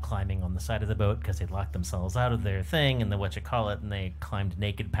caught climbing on the side of the boat because they'd locked themselves out of their thing and the and they climbed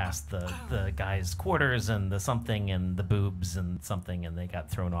naked past the guy's quarters and the something and the boobs and something, and they got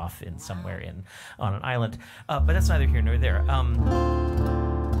thrown off in somewhere on an island. But that's neither here nor there.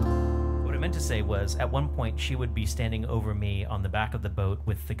 What I meant to say was, at one point she would be standing over me on the back of the boat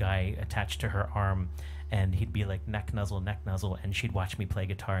with the guy attached to her arm, and he'd be like, neck nuzzle, and she'd watch me play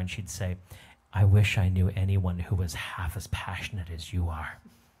guitar, and she'd say, "I wish I knew anyone who was half as passionate as you are."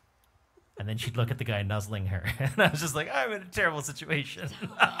 And then she'd look at the guy nuzzling her, and I was just like, I'm in a terrible situation. Oh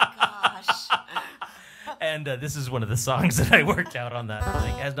my gosh. And this is one of the songs that I worked out on that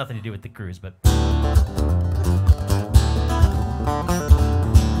thing. It has nothing to do with the cruise, but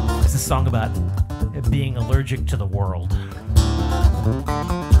it's a song about being allergic to the world.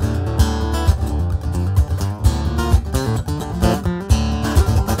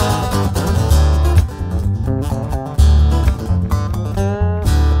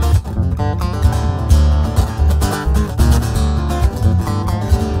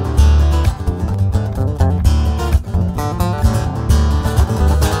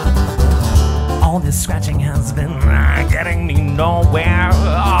 All this scratching has been getting me nowhere.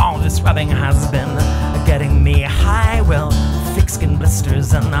 All this rubbing has been getting me high. Well, thick skin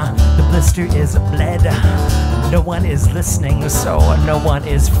blisters, and the blister is bled. No one is listening, so no one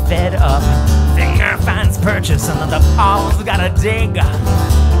is fed up. Finger finds purchase, and the paws gotta dig.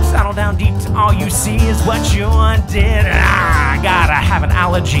 Settle down deep to all you see is what you did. I gotta have an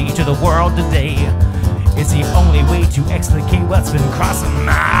allergy to the world today. It's the only way to explicate what's been crossing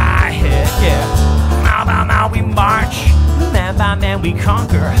my head, yeah. Mile by mile we march, man by man we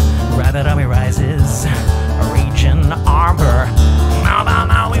conquer. Rabbit army rises, raging armor. Mile by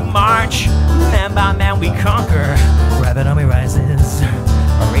mile we march, man by man we conquer. Rabbit army rises,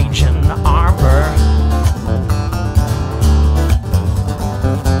 raging armor.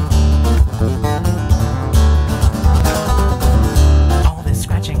 All this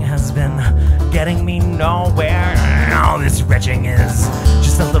scratching has been getting me nowhere. All this retching is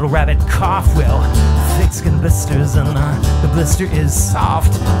just a little rabbit cough. Well, thick skin blisters, and the blister is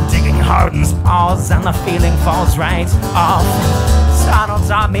soft. Digging hardens paws, and the feeling falls right off. Saddle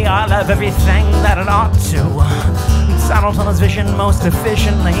taught me all of everything that it ought to. Saddle on his vision most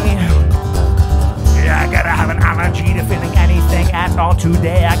efficiently. I gotta have an allergy to feeling anything at all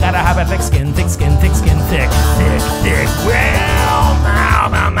today. I gotta have a thick skin, thick skin, thick skin, thick, thick, thick. Well, mile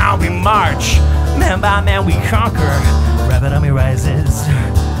by mile we march, man by man we conquer. Rabbit army rises,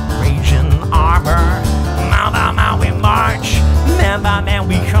 raging armor. Mile by mile we march, man by man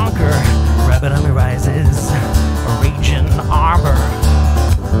we conquer. Rabbit army rises, raging armor.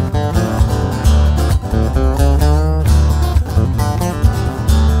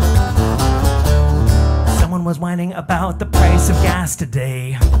 Someone was whining about the price of gas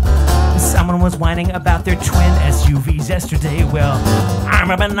today. Someone was whining about their twin SUVs yesterday. Well, I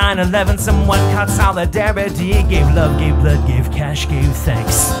remember 9/11, someone caught solidarity. Gave love, gave blood, gave cash, gave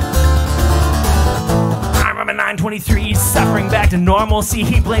thanks. I remember 9/23, suffering back to normalcy.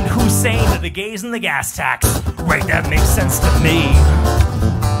 He blamed Hussein for the gays and the gas tax. Right, that makes sense to me.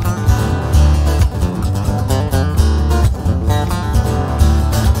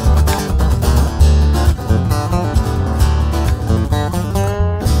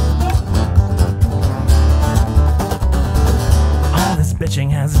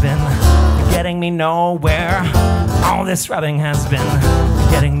 Bitching has been getting me nowhere. All this rubbing has been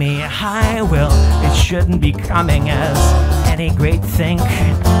getting me high. Well, it shouldn't be coming as any great thing.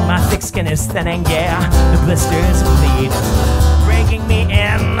 My thick skin is thinning, yeah. The blisters bleed, breaking me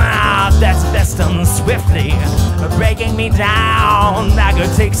in. That's best done swiftly. Breaking me down, that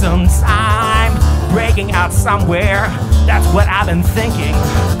could take some time. Breaking out somewhere, that's what I've been thinking.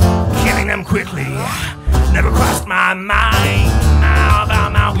 Killing them quickly never crossed my mind. Mile by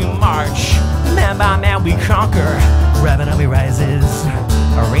mile mile we march, man by man we conquer, revving up we rises,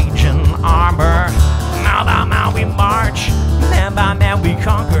 a raging armor. Mile by mile we march, man by man we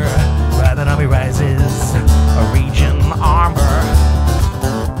conquer, revving up we rises, a raging armor.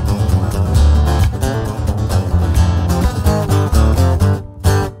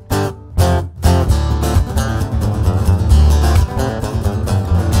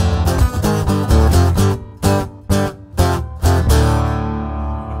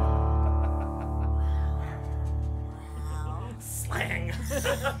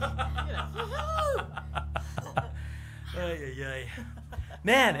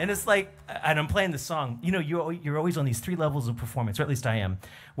 Man, and it's like, and I'm playing the song. You know, you're always on these 3 levels of performance, or at least I am,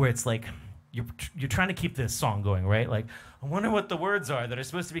 where it's like you're trying to keep this song going, right? Like, I wonder what the words are that are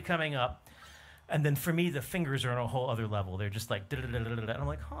supposed to be coming up, and then for me, the fingers are on a whole other level. They're just like, and I'm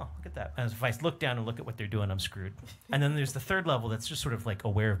like, huh, look at that. And if I look down and look at what they're doing, I'm screwed. And then there's the 3rd level that's just sort of like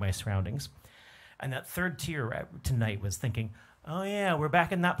aware of my surroundings, and that 3rd tier tonight was thinking, oh yeah, we're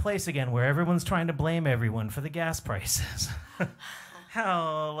back in that place again where everyone's trying to blame everyone for the gas prices.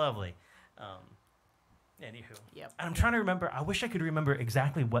 How lovely. Anywho. Yep. And I'm trying to remember, I wish I could remember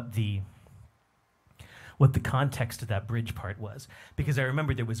exactly what the context of that bridge part was, because I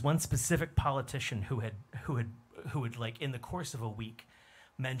remember there was one specific politician who had like in the course of a week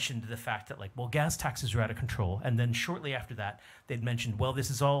mentioned the fact that like, well, gas taxes are out of control, and then shortly after that they'd mentioned, well, this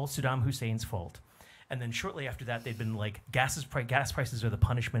is all Saddam Hussein's fault. And then shortly after that, they'd been like, gas prices are the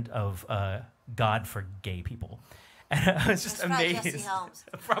punishment of God for gay people. And I was just amazed. Jesse Helms.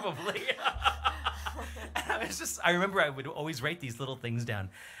 Probably. And I remember I would always write these little things down.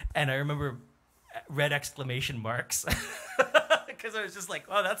 And I remember red exclamation marks. Because I was just like,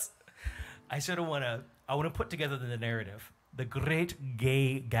 oh, I sort of want to put together the narrative. The great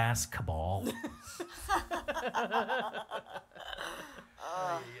gay gas cabal.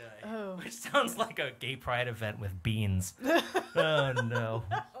 Oh. Which sounds like a gay pride event with beans. Oh, no.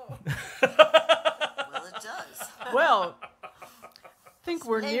 Well, it does. Well, I think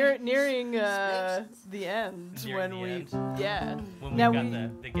we're nearing the end Nearing when the we end. yeah. When Now we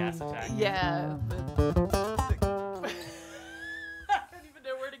got the gas attack. Yeah. I don't even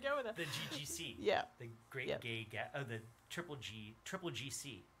know where to go with that. The GGC. Yeah. The Great Yep. Gay the triple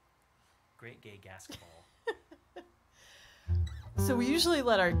GC. Great Gay Gas Cabal. So we usually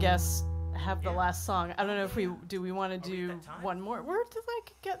let our guests have the Yeah. last song. I don't know if we want to do at that time? one more. We're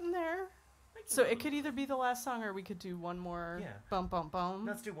like getting there. So it could either be the last song or we could do one more. Yeah. Bum bum bum.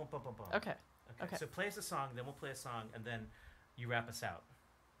 Let's do one bum bum bum. Okay. Okay. So play us a song, then we'll play a song, and then you wrap us out.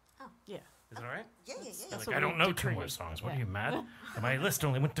 Yeah. Is it all right? Yeah. That's Like, what I we don't know 2 decreed. more songs. What Yeah. are you mad? And my list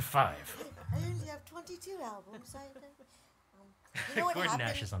only went to 5. I only have 22 albums. You know what Gordon happened?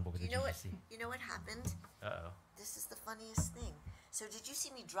 Nash is on board with you the know GGC. You know what happened? Uh-oh. This is the funniest thing. So did you see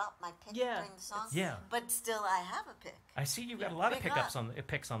me drop my pick Yeah. during the song? Yeah. But still, I have a pick. I see you've got a lot of Because-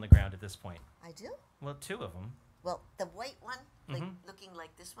 picks on the ground at this point. I do? Well, 2 of them. Well, the white one, like Mhm. looking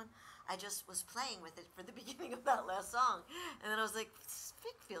like this one, I just was playing with it for the beginning of that last song. And then I was like, this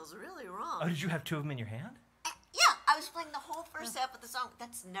pick feels really wrong. Oh, did you have 2 of them in your hand? Yeah, I was playing the whole first half of the song.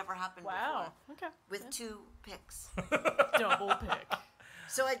 That's never happened Wow. before. Okay. With 2 picks. Double pick.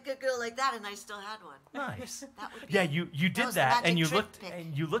 So I could go like that, and I still had one. Nice. That would be, Yeah, you did was the that, and magic you trick looked pick.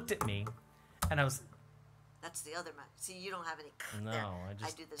 and you looked at me, and I was That's the other match. See, you don't have any. no, there. I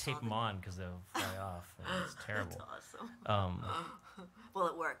just do this tape all them the- on because they'll fly off. And it's terrible. That's awesome. Well,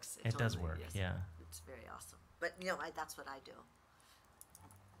 it works. It does totally work. is. Yeah. It's very awesome. But you know, that's what I do.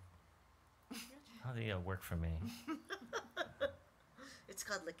 How do you work for me? It's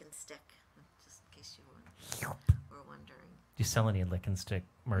called lick and stick. Just in case you were wondering. Do you sell any lick and stick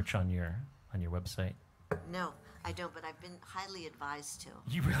merch on your website? No, I don't. But I've been highly advised to.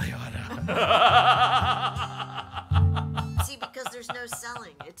 You really ought to. See, because there's no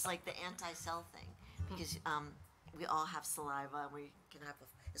selling. It's like the anti-sell thing. Because we all have saliva, and we can have.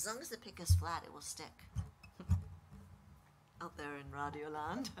 As long as the pick is flat, it will stick. Out there in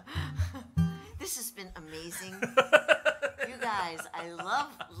Radioland. This has been amazing. You guys, I love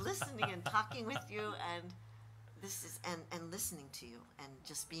listening and talking with you, and this is and listening to you, and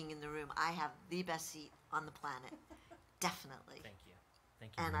just being in the room. I have the best seat on the planet, definitely. Thank you.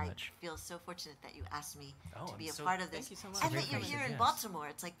 Thank you And very I much. feel so fortunate that you asked me Oh, to be I'm a so- part of this, Thank you so much. and Very that you're gracious, here in yes. Baltimore.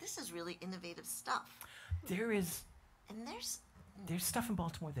 It's like this is really innovative stuff, There's and there's stuff in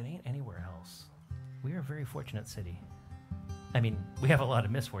Baltimore that ain't anywhere else. We are a very fortunate city. I mean, we have a lot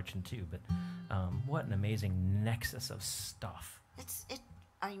of misfortune too, but what an amazing nexus of stuff.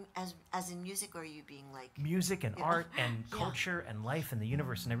 Are you, as in music, or are you being like Music and Yeah. art and Yeah. culture and life and the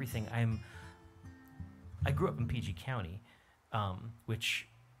universe and everything. I grew up in PG County, which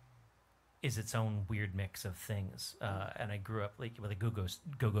is its own weird mix of things. And I grew up like with a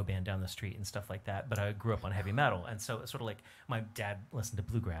go-go band down the street and stuff like that. But I grew up on heavy metal, and so it's sort of like my dad listened to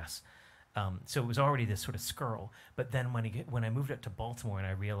bluegrass. So it was already this sort of skirl. But then when I moved up to Baltimore and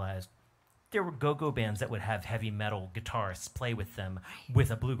I realized there were go-go bands that would have heavy metal guitarists play with them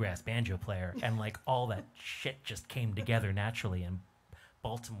with a bluegrass banjo player, and like all that shit just came together naturally in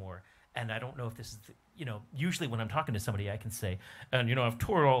Baltimore. And I don't know if this is, usually when I'm talking to somebody, I can say, and I've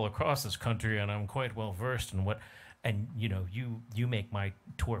toured all across this country, and I'm quite well versed in what, and you make my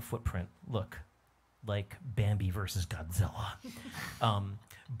tour footprint look like Bambi versus Godzilla.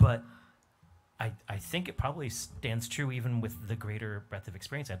 But I think it probably stands true even with the greater breadth of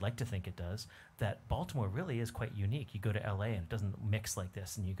experience. I'd like to think it does, that Baltimore really is quite unique. You go to LA and it doesn't mix like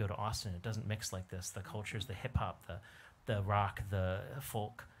this, and you go to Austin, it doesn't mix like this. The cultures, the hip hop, the rock, the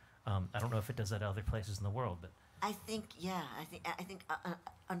folk. I don't know if it does that at other places in the world, but I think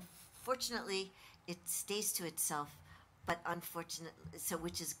unfortunately it stays to itself, but unfortunately,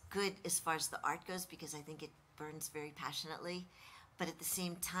 which is good as far as the art goes, because I think it burns very passionately. But at the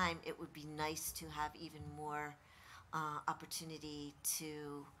same time, it would be nice to have even more opportunity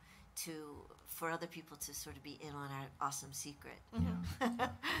for other people to sort of be in on our awesome secret. Yeah.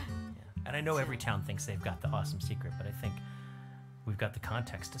 And I know every town thinks they've got the awesome secret, but I think we've got the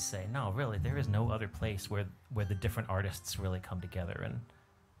context to say, no, really, there is no other place where the different artists really come together and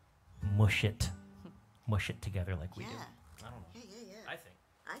mush it together like we do. I don't know. Yeah. I think.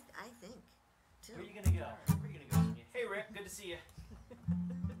 I think too. Where are you gonna go? SONiA? Hey, Rick, good to see you.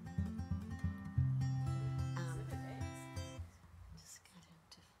 Just got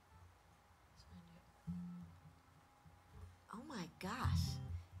into. Oh my gosh!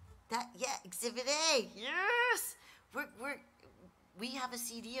 Exhibit A. Yes, we have a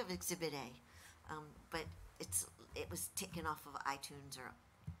CD of Exhibit A, but it was taken off of iTunes or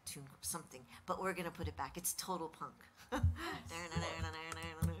something. But we're gonna put it back. It's total punk.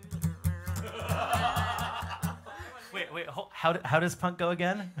 Wait. How does punk go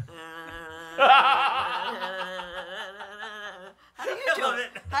again? How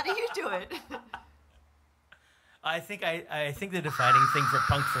do you do it? I think the defining thing for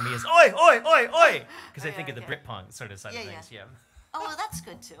punk for me is oi, oi, oi, oi, because I think of the Britpunk sort of side of things. Yeah. Oh, well, that's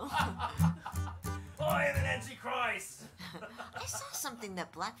good too. Oi, the Nancy Christ! I saw something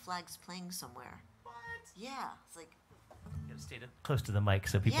that Black Flag's playing somewhere. What? Yeah, it's like. You gotta stay close to the mic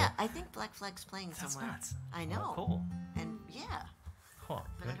so people. Yeah, I think Black Flag's playing somewhere. That's nuts. I know. Oh, cool. And yeah. Cool.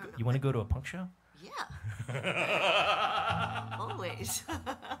 But I don't know. You want to go to a punk show? Yeah. Always.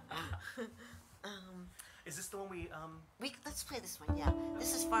 Is this the one let's play this one. Yeah,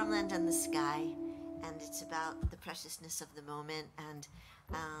 this is Farmland and the Sky, and it's about the preciousness of the moment. And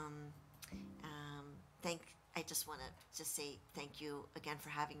I just want to say thank you again for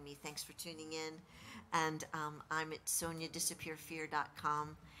having me. Thanks for tuning in. And I'm at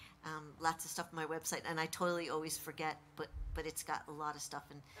SONiaDisappearFear.com. Lots of stuff on my website, and I totally always forget, but it's got a lot of stuff.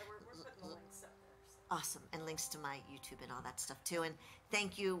 And we're putting the links up there. Awesome, and links to my YouTube and all that stuff too. And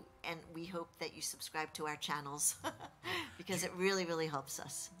thank you, and we hope that you subscribe to our channels because it really, really helps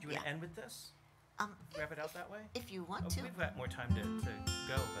us. Do you want to end with this? Wrap it out that way? If you want to. We've got more time to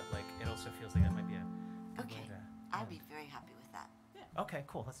go, but like it also feels like that might be a good way to I'd be very happy with that. Yeah. Okay,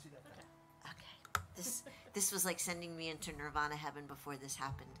 cool. Let's do that. Okay. This was like sending me into Nirvana heaven before this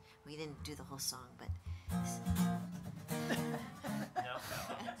happened. We didn't do the whole song, but. No,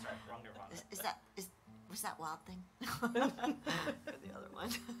 that's right. Wrong Nirvana. Was that Wild Thing? Or the other one?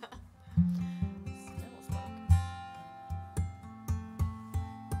 Smells like.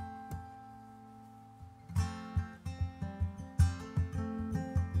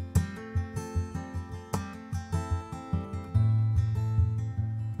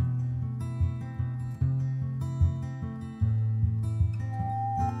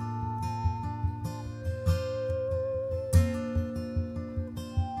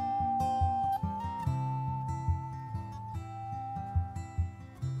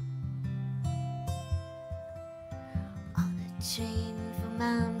 Train from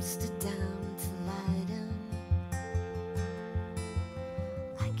Amsterdam to Leiden,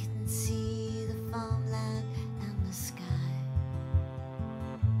 I can see the farmland and the sky.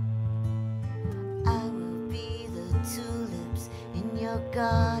 I will be the tulips in your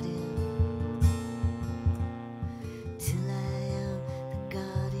garden till I am the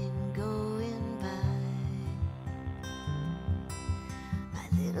garden going by. My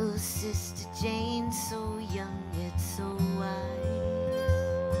little sister Jane, so young yet so wise,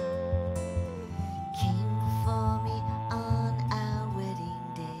 came before me on our wedding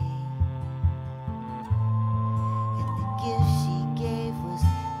day, and the gift she gave was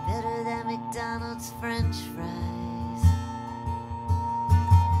better than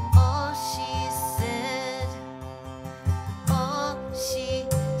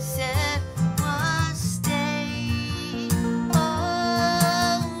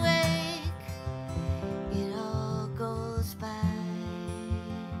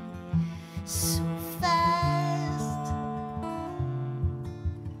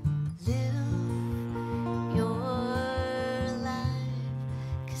Live your life,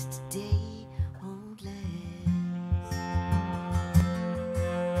 'cause today won't last.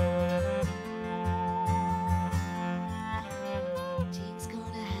 Jane's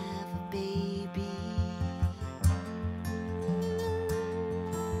gonna have a baby.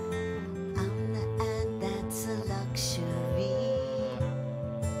 I'm the aunt, that's a luxury.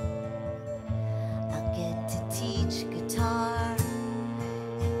 I'll get to teach guitar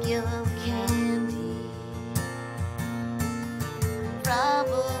and give 'em candy.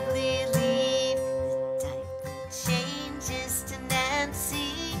 Probably leave the diaper changes to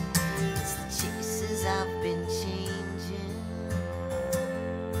Nancy. It's the chases I've been changing,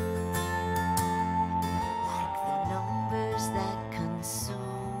 like the numbers that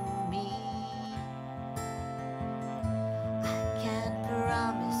consume me. I can't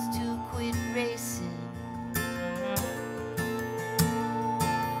promise to quit racing.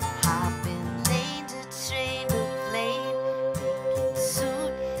 Hopping lane to train to plane, making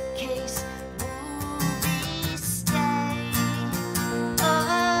suitcase movies stay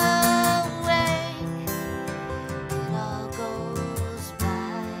awake. It all goes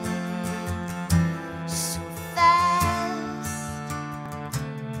by so fast.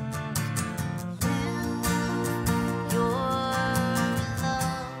 Live your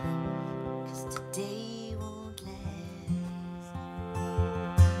love, 'cause today won't last.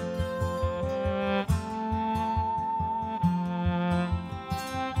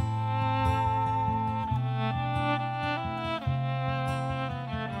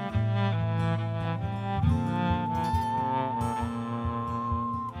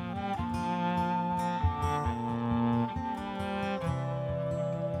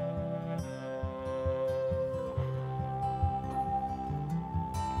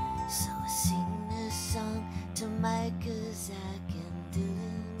 So I sing this song to Micah, Zach, and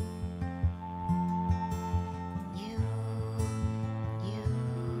Dylan. You,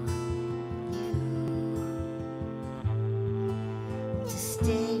 to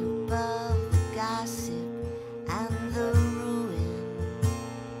stay above the gossip and the ruin.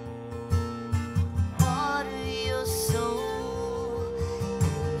 Water your soul,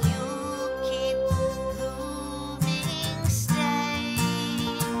 and you'll keep blooming. Stay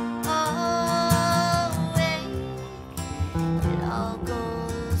awake. It all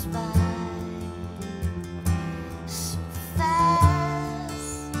goes by so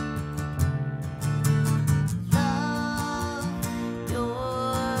fast. Love your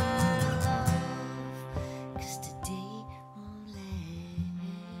love, 'cause today won't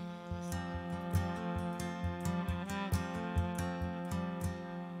last.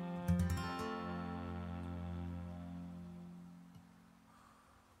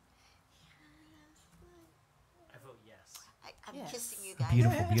 I vote yes. I'm Yes. kissing you guys.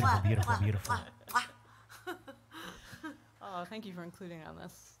 Beautiful, beautiful, Mwah, beautiful, mwah, beautiful. mwah, mwah. Oh, thank you for including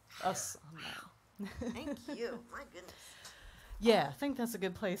us on that. Thank you. My goodness. Yeah, I think that's a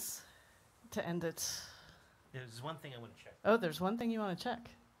good place to end it. There's one thing I want to check. Oh, there's one thing you want to check.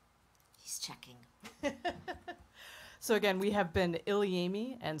 He's checking. So again, we have been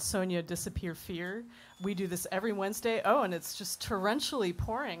Ilyami and SONiA Disappear Fear. We do this every Wednesday. Oh, and it's just torrentially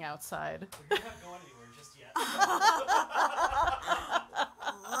pouring outside. We're not going anywhere just yet. Wow.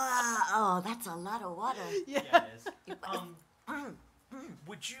 Oh, that's a lot of water. Yeah, it is.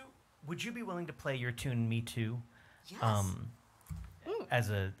 Would you be willing to play your tune "Me Too" Yes. as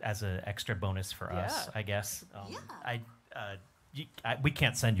a extra bonus for us? Yeah. I guess. Yeah. We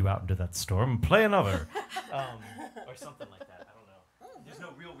can't send you out into that storm. Play another, or something like that. I don't know. There's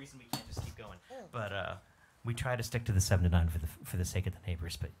no real reason we can't just keep going. But we try to stick to the 7 to 9 for the sake of the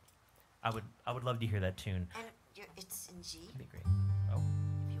neighbors. But I would love to hear that tune. And it's in G. It'd be great. Oh,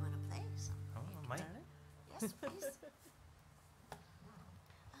 If you want to play some. oh, might. Yes, please.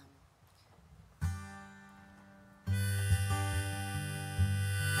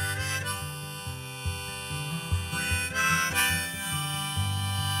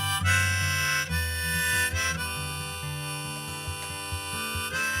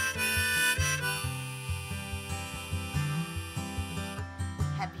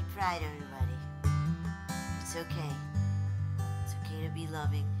 Happy Pride, everybody. It's okay. It's okay to be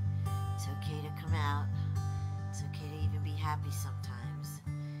loving. It's okay to come out. It's okay to even be happy sometimes.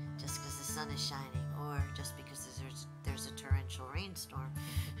 Just because the sun is shining, or just because there's a torrential rainstorm.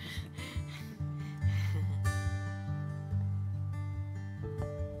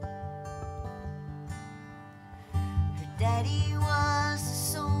 Her daddy was a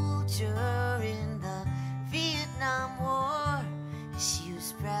soldier in the Vietnam War. She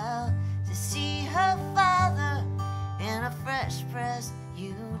was proud to see her father in a fresh pressed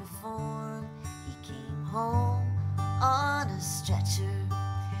uniform. uniform. He came home on a stretcher.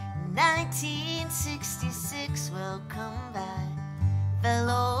 1966, welcome back,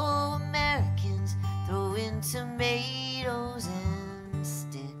 fellow Americans, throwing tomatoes and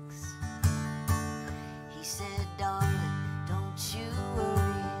sticks. He said, darling, don't you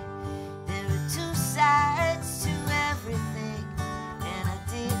worry, there are two sides to everything, and I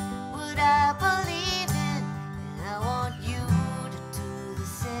did what I believe in, and I want you to do the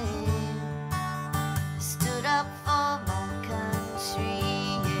same. I stood up for my country,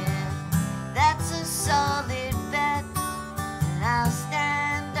 yeah, that's a solid bet, and I'll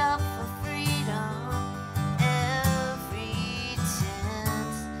stand up for freedom every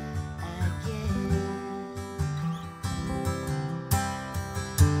chance I get.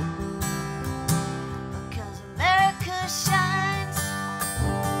 Because America shines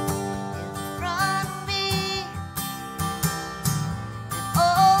in front of me, and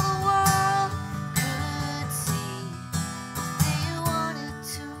all the world could see if they wanted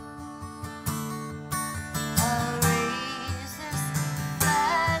to. I'll raise this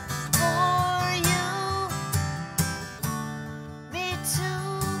flag for you, me too.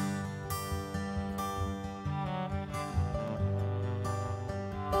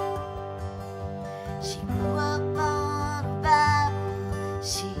 She grew up on a Bible,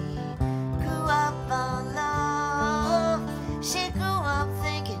 she grew up on love, she grew up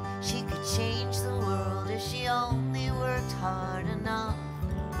thinking she could change the world if she only worked hard enough.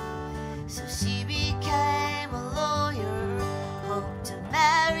 So she became a lawyer, hoped to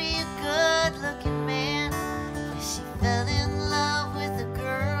marry a good-looking man, but she fell in love with a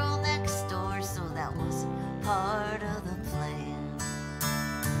girl next door, so that was part of the plan.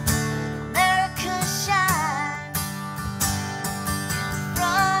 America shines in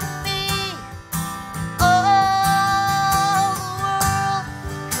front of me, all the world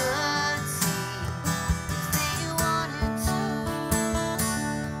could see if they wanted to.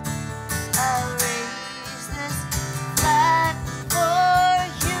 I'll raise this flag for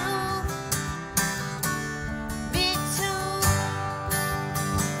you, me too.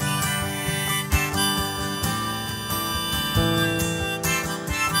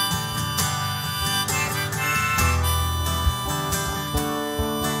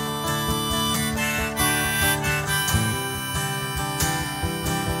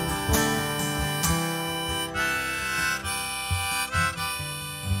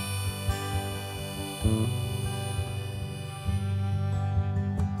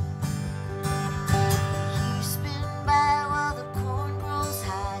 You spin by while the corn grows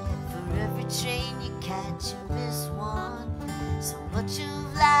high. For every train you catch, you miss one. So much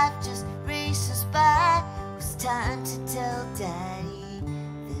of life just races by. It was time to tell Daddy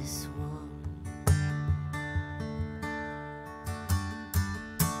this one.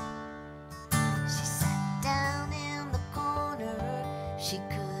 She sat down in the corner. She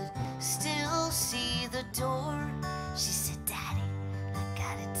could still see the door. She said, Daddy, I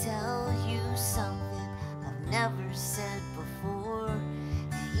gotta tell you something I've never said before.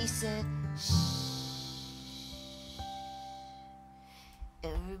 And he said, shh,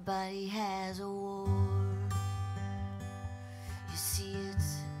 everybody has a war. You see,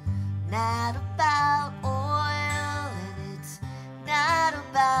 it's not about oil, and it's not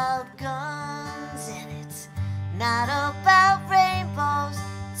about guns, and it's not about rainbows,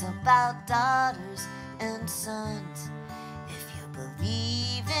 it's about daughters and sons. If you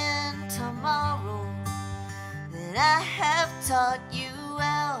believe in tomorrow, then I have taught you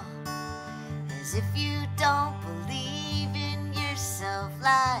well. As if you don't believe in yourself,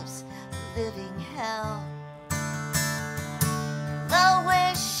 life's a living hell. You'll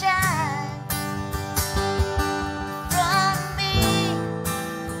always shine in front of me,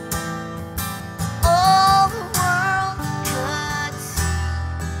 all the world could see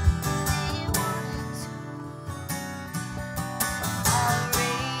if they wanted to. I'll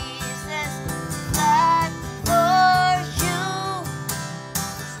raise this flag for you,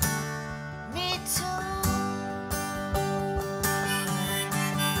 me too.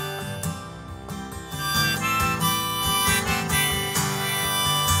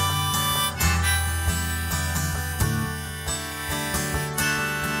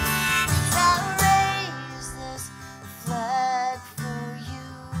 I'll raise this flag for you,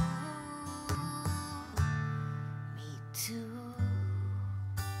 me too.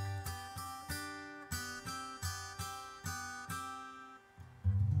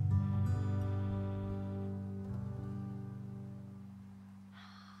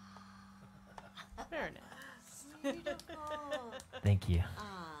 Very nice. Beautiful. Thank you.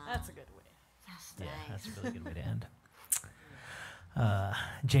 Ah, That's a good way. that's Yeah, nice. that's a really good way to end.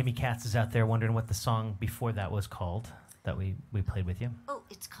 Jamie Katz is out there wondering what the song before that was called that we played with you. Oh,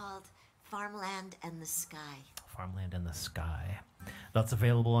 it's called Farmland and the Sky. Farmland and the Sky. That's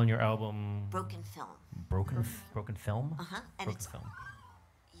available on your album. Broken Film. Broken Film. And Broken it's Film.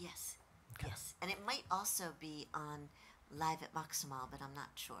 yes, yes, and it might also be on Live at Moxamal, but I'm not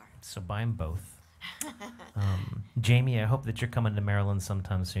sure. So buy them both. Jamie, I hope that you're coming to Maryland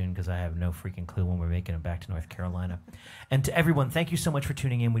sometime soon because I have no freaking clue when we're making it back to North Carolina. And to everyone, thank you so much for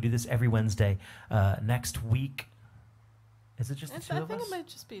tuning in. We do this every Wednesday. Next week, is it just the two I of think us? it might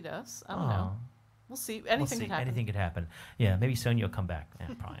just be us. I don't know. We'll see. Anything could happen. Anything could happen. Yeah, maybe SONiA will come back. Yeah,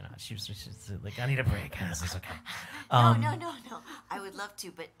 probably not. She's like, I need a break. This is okay. No. I would love to,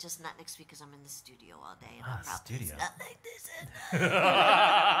 but just not next week because I'm in the studio all day. And I'll probably studio. not like this.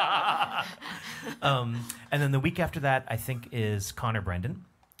 And then the week after that, I think, is Connor Brendan.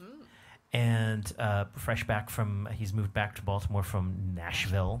 And fresh back from, he's moved back to Baltimore from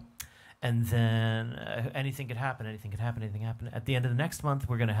Nashville. And then anything could happen, anything could happen, anything happen. At the end of the next month,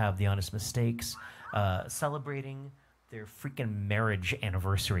 we're going to have The Honest Mistakes celebrating their freaking marriage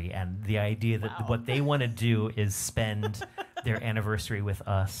anniversary. And the idea that what they want to do is spend their anniversary with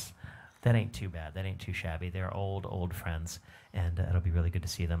us. That ain't too bad. That ain't too shabby. They're old friends. And it'll be really good to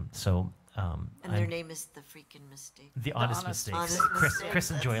see them. So, and their name is The Freaking Mistake. The Honest Mistakes. Honest Chris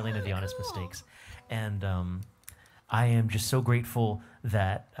and Joylene are The Honest Mistakes. And I am just so grateful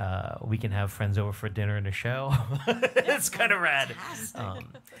that we can have friends over for dinner and a show. It's kind of rad.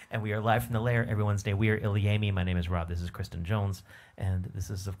 And we are live from the Lair every Wednesday. We are Iliami. My name is Rob. This is Kristen Jones. And this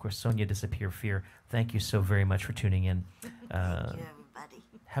is, of course, SONiA Disappear Fear. Thank you so very much for tuning in. Thank you, everybody.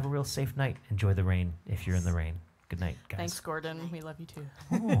 Have a real safe night. Enjoy the rain if you're in the rain. Good night, guys. Thanks, Gordon. We love you too.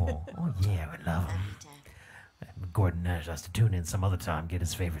 Oh yeah, we love him. Love you, Ted. Gordon Nash has to tune in some other time, get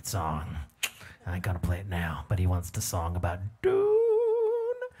his favorite song. I ain't gonna play it now, but he wants the song about Dune,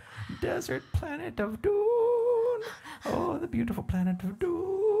 desert planet of Dune. Oh, the beautiful planet of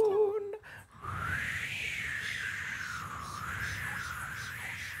Dune.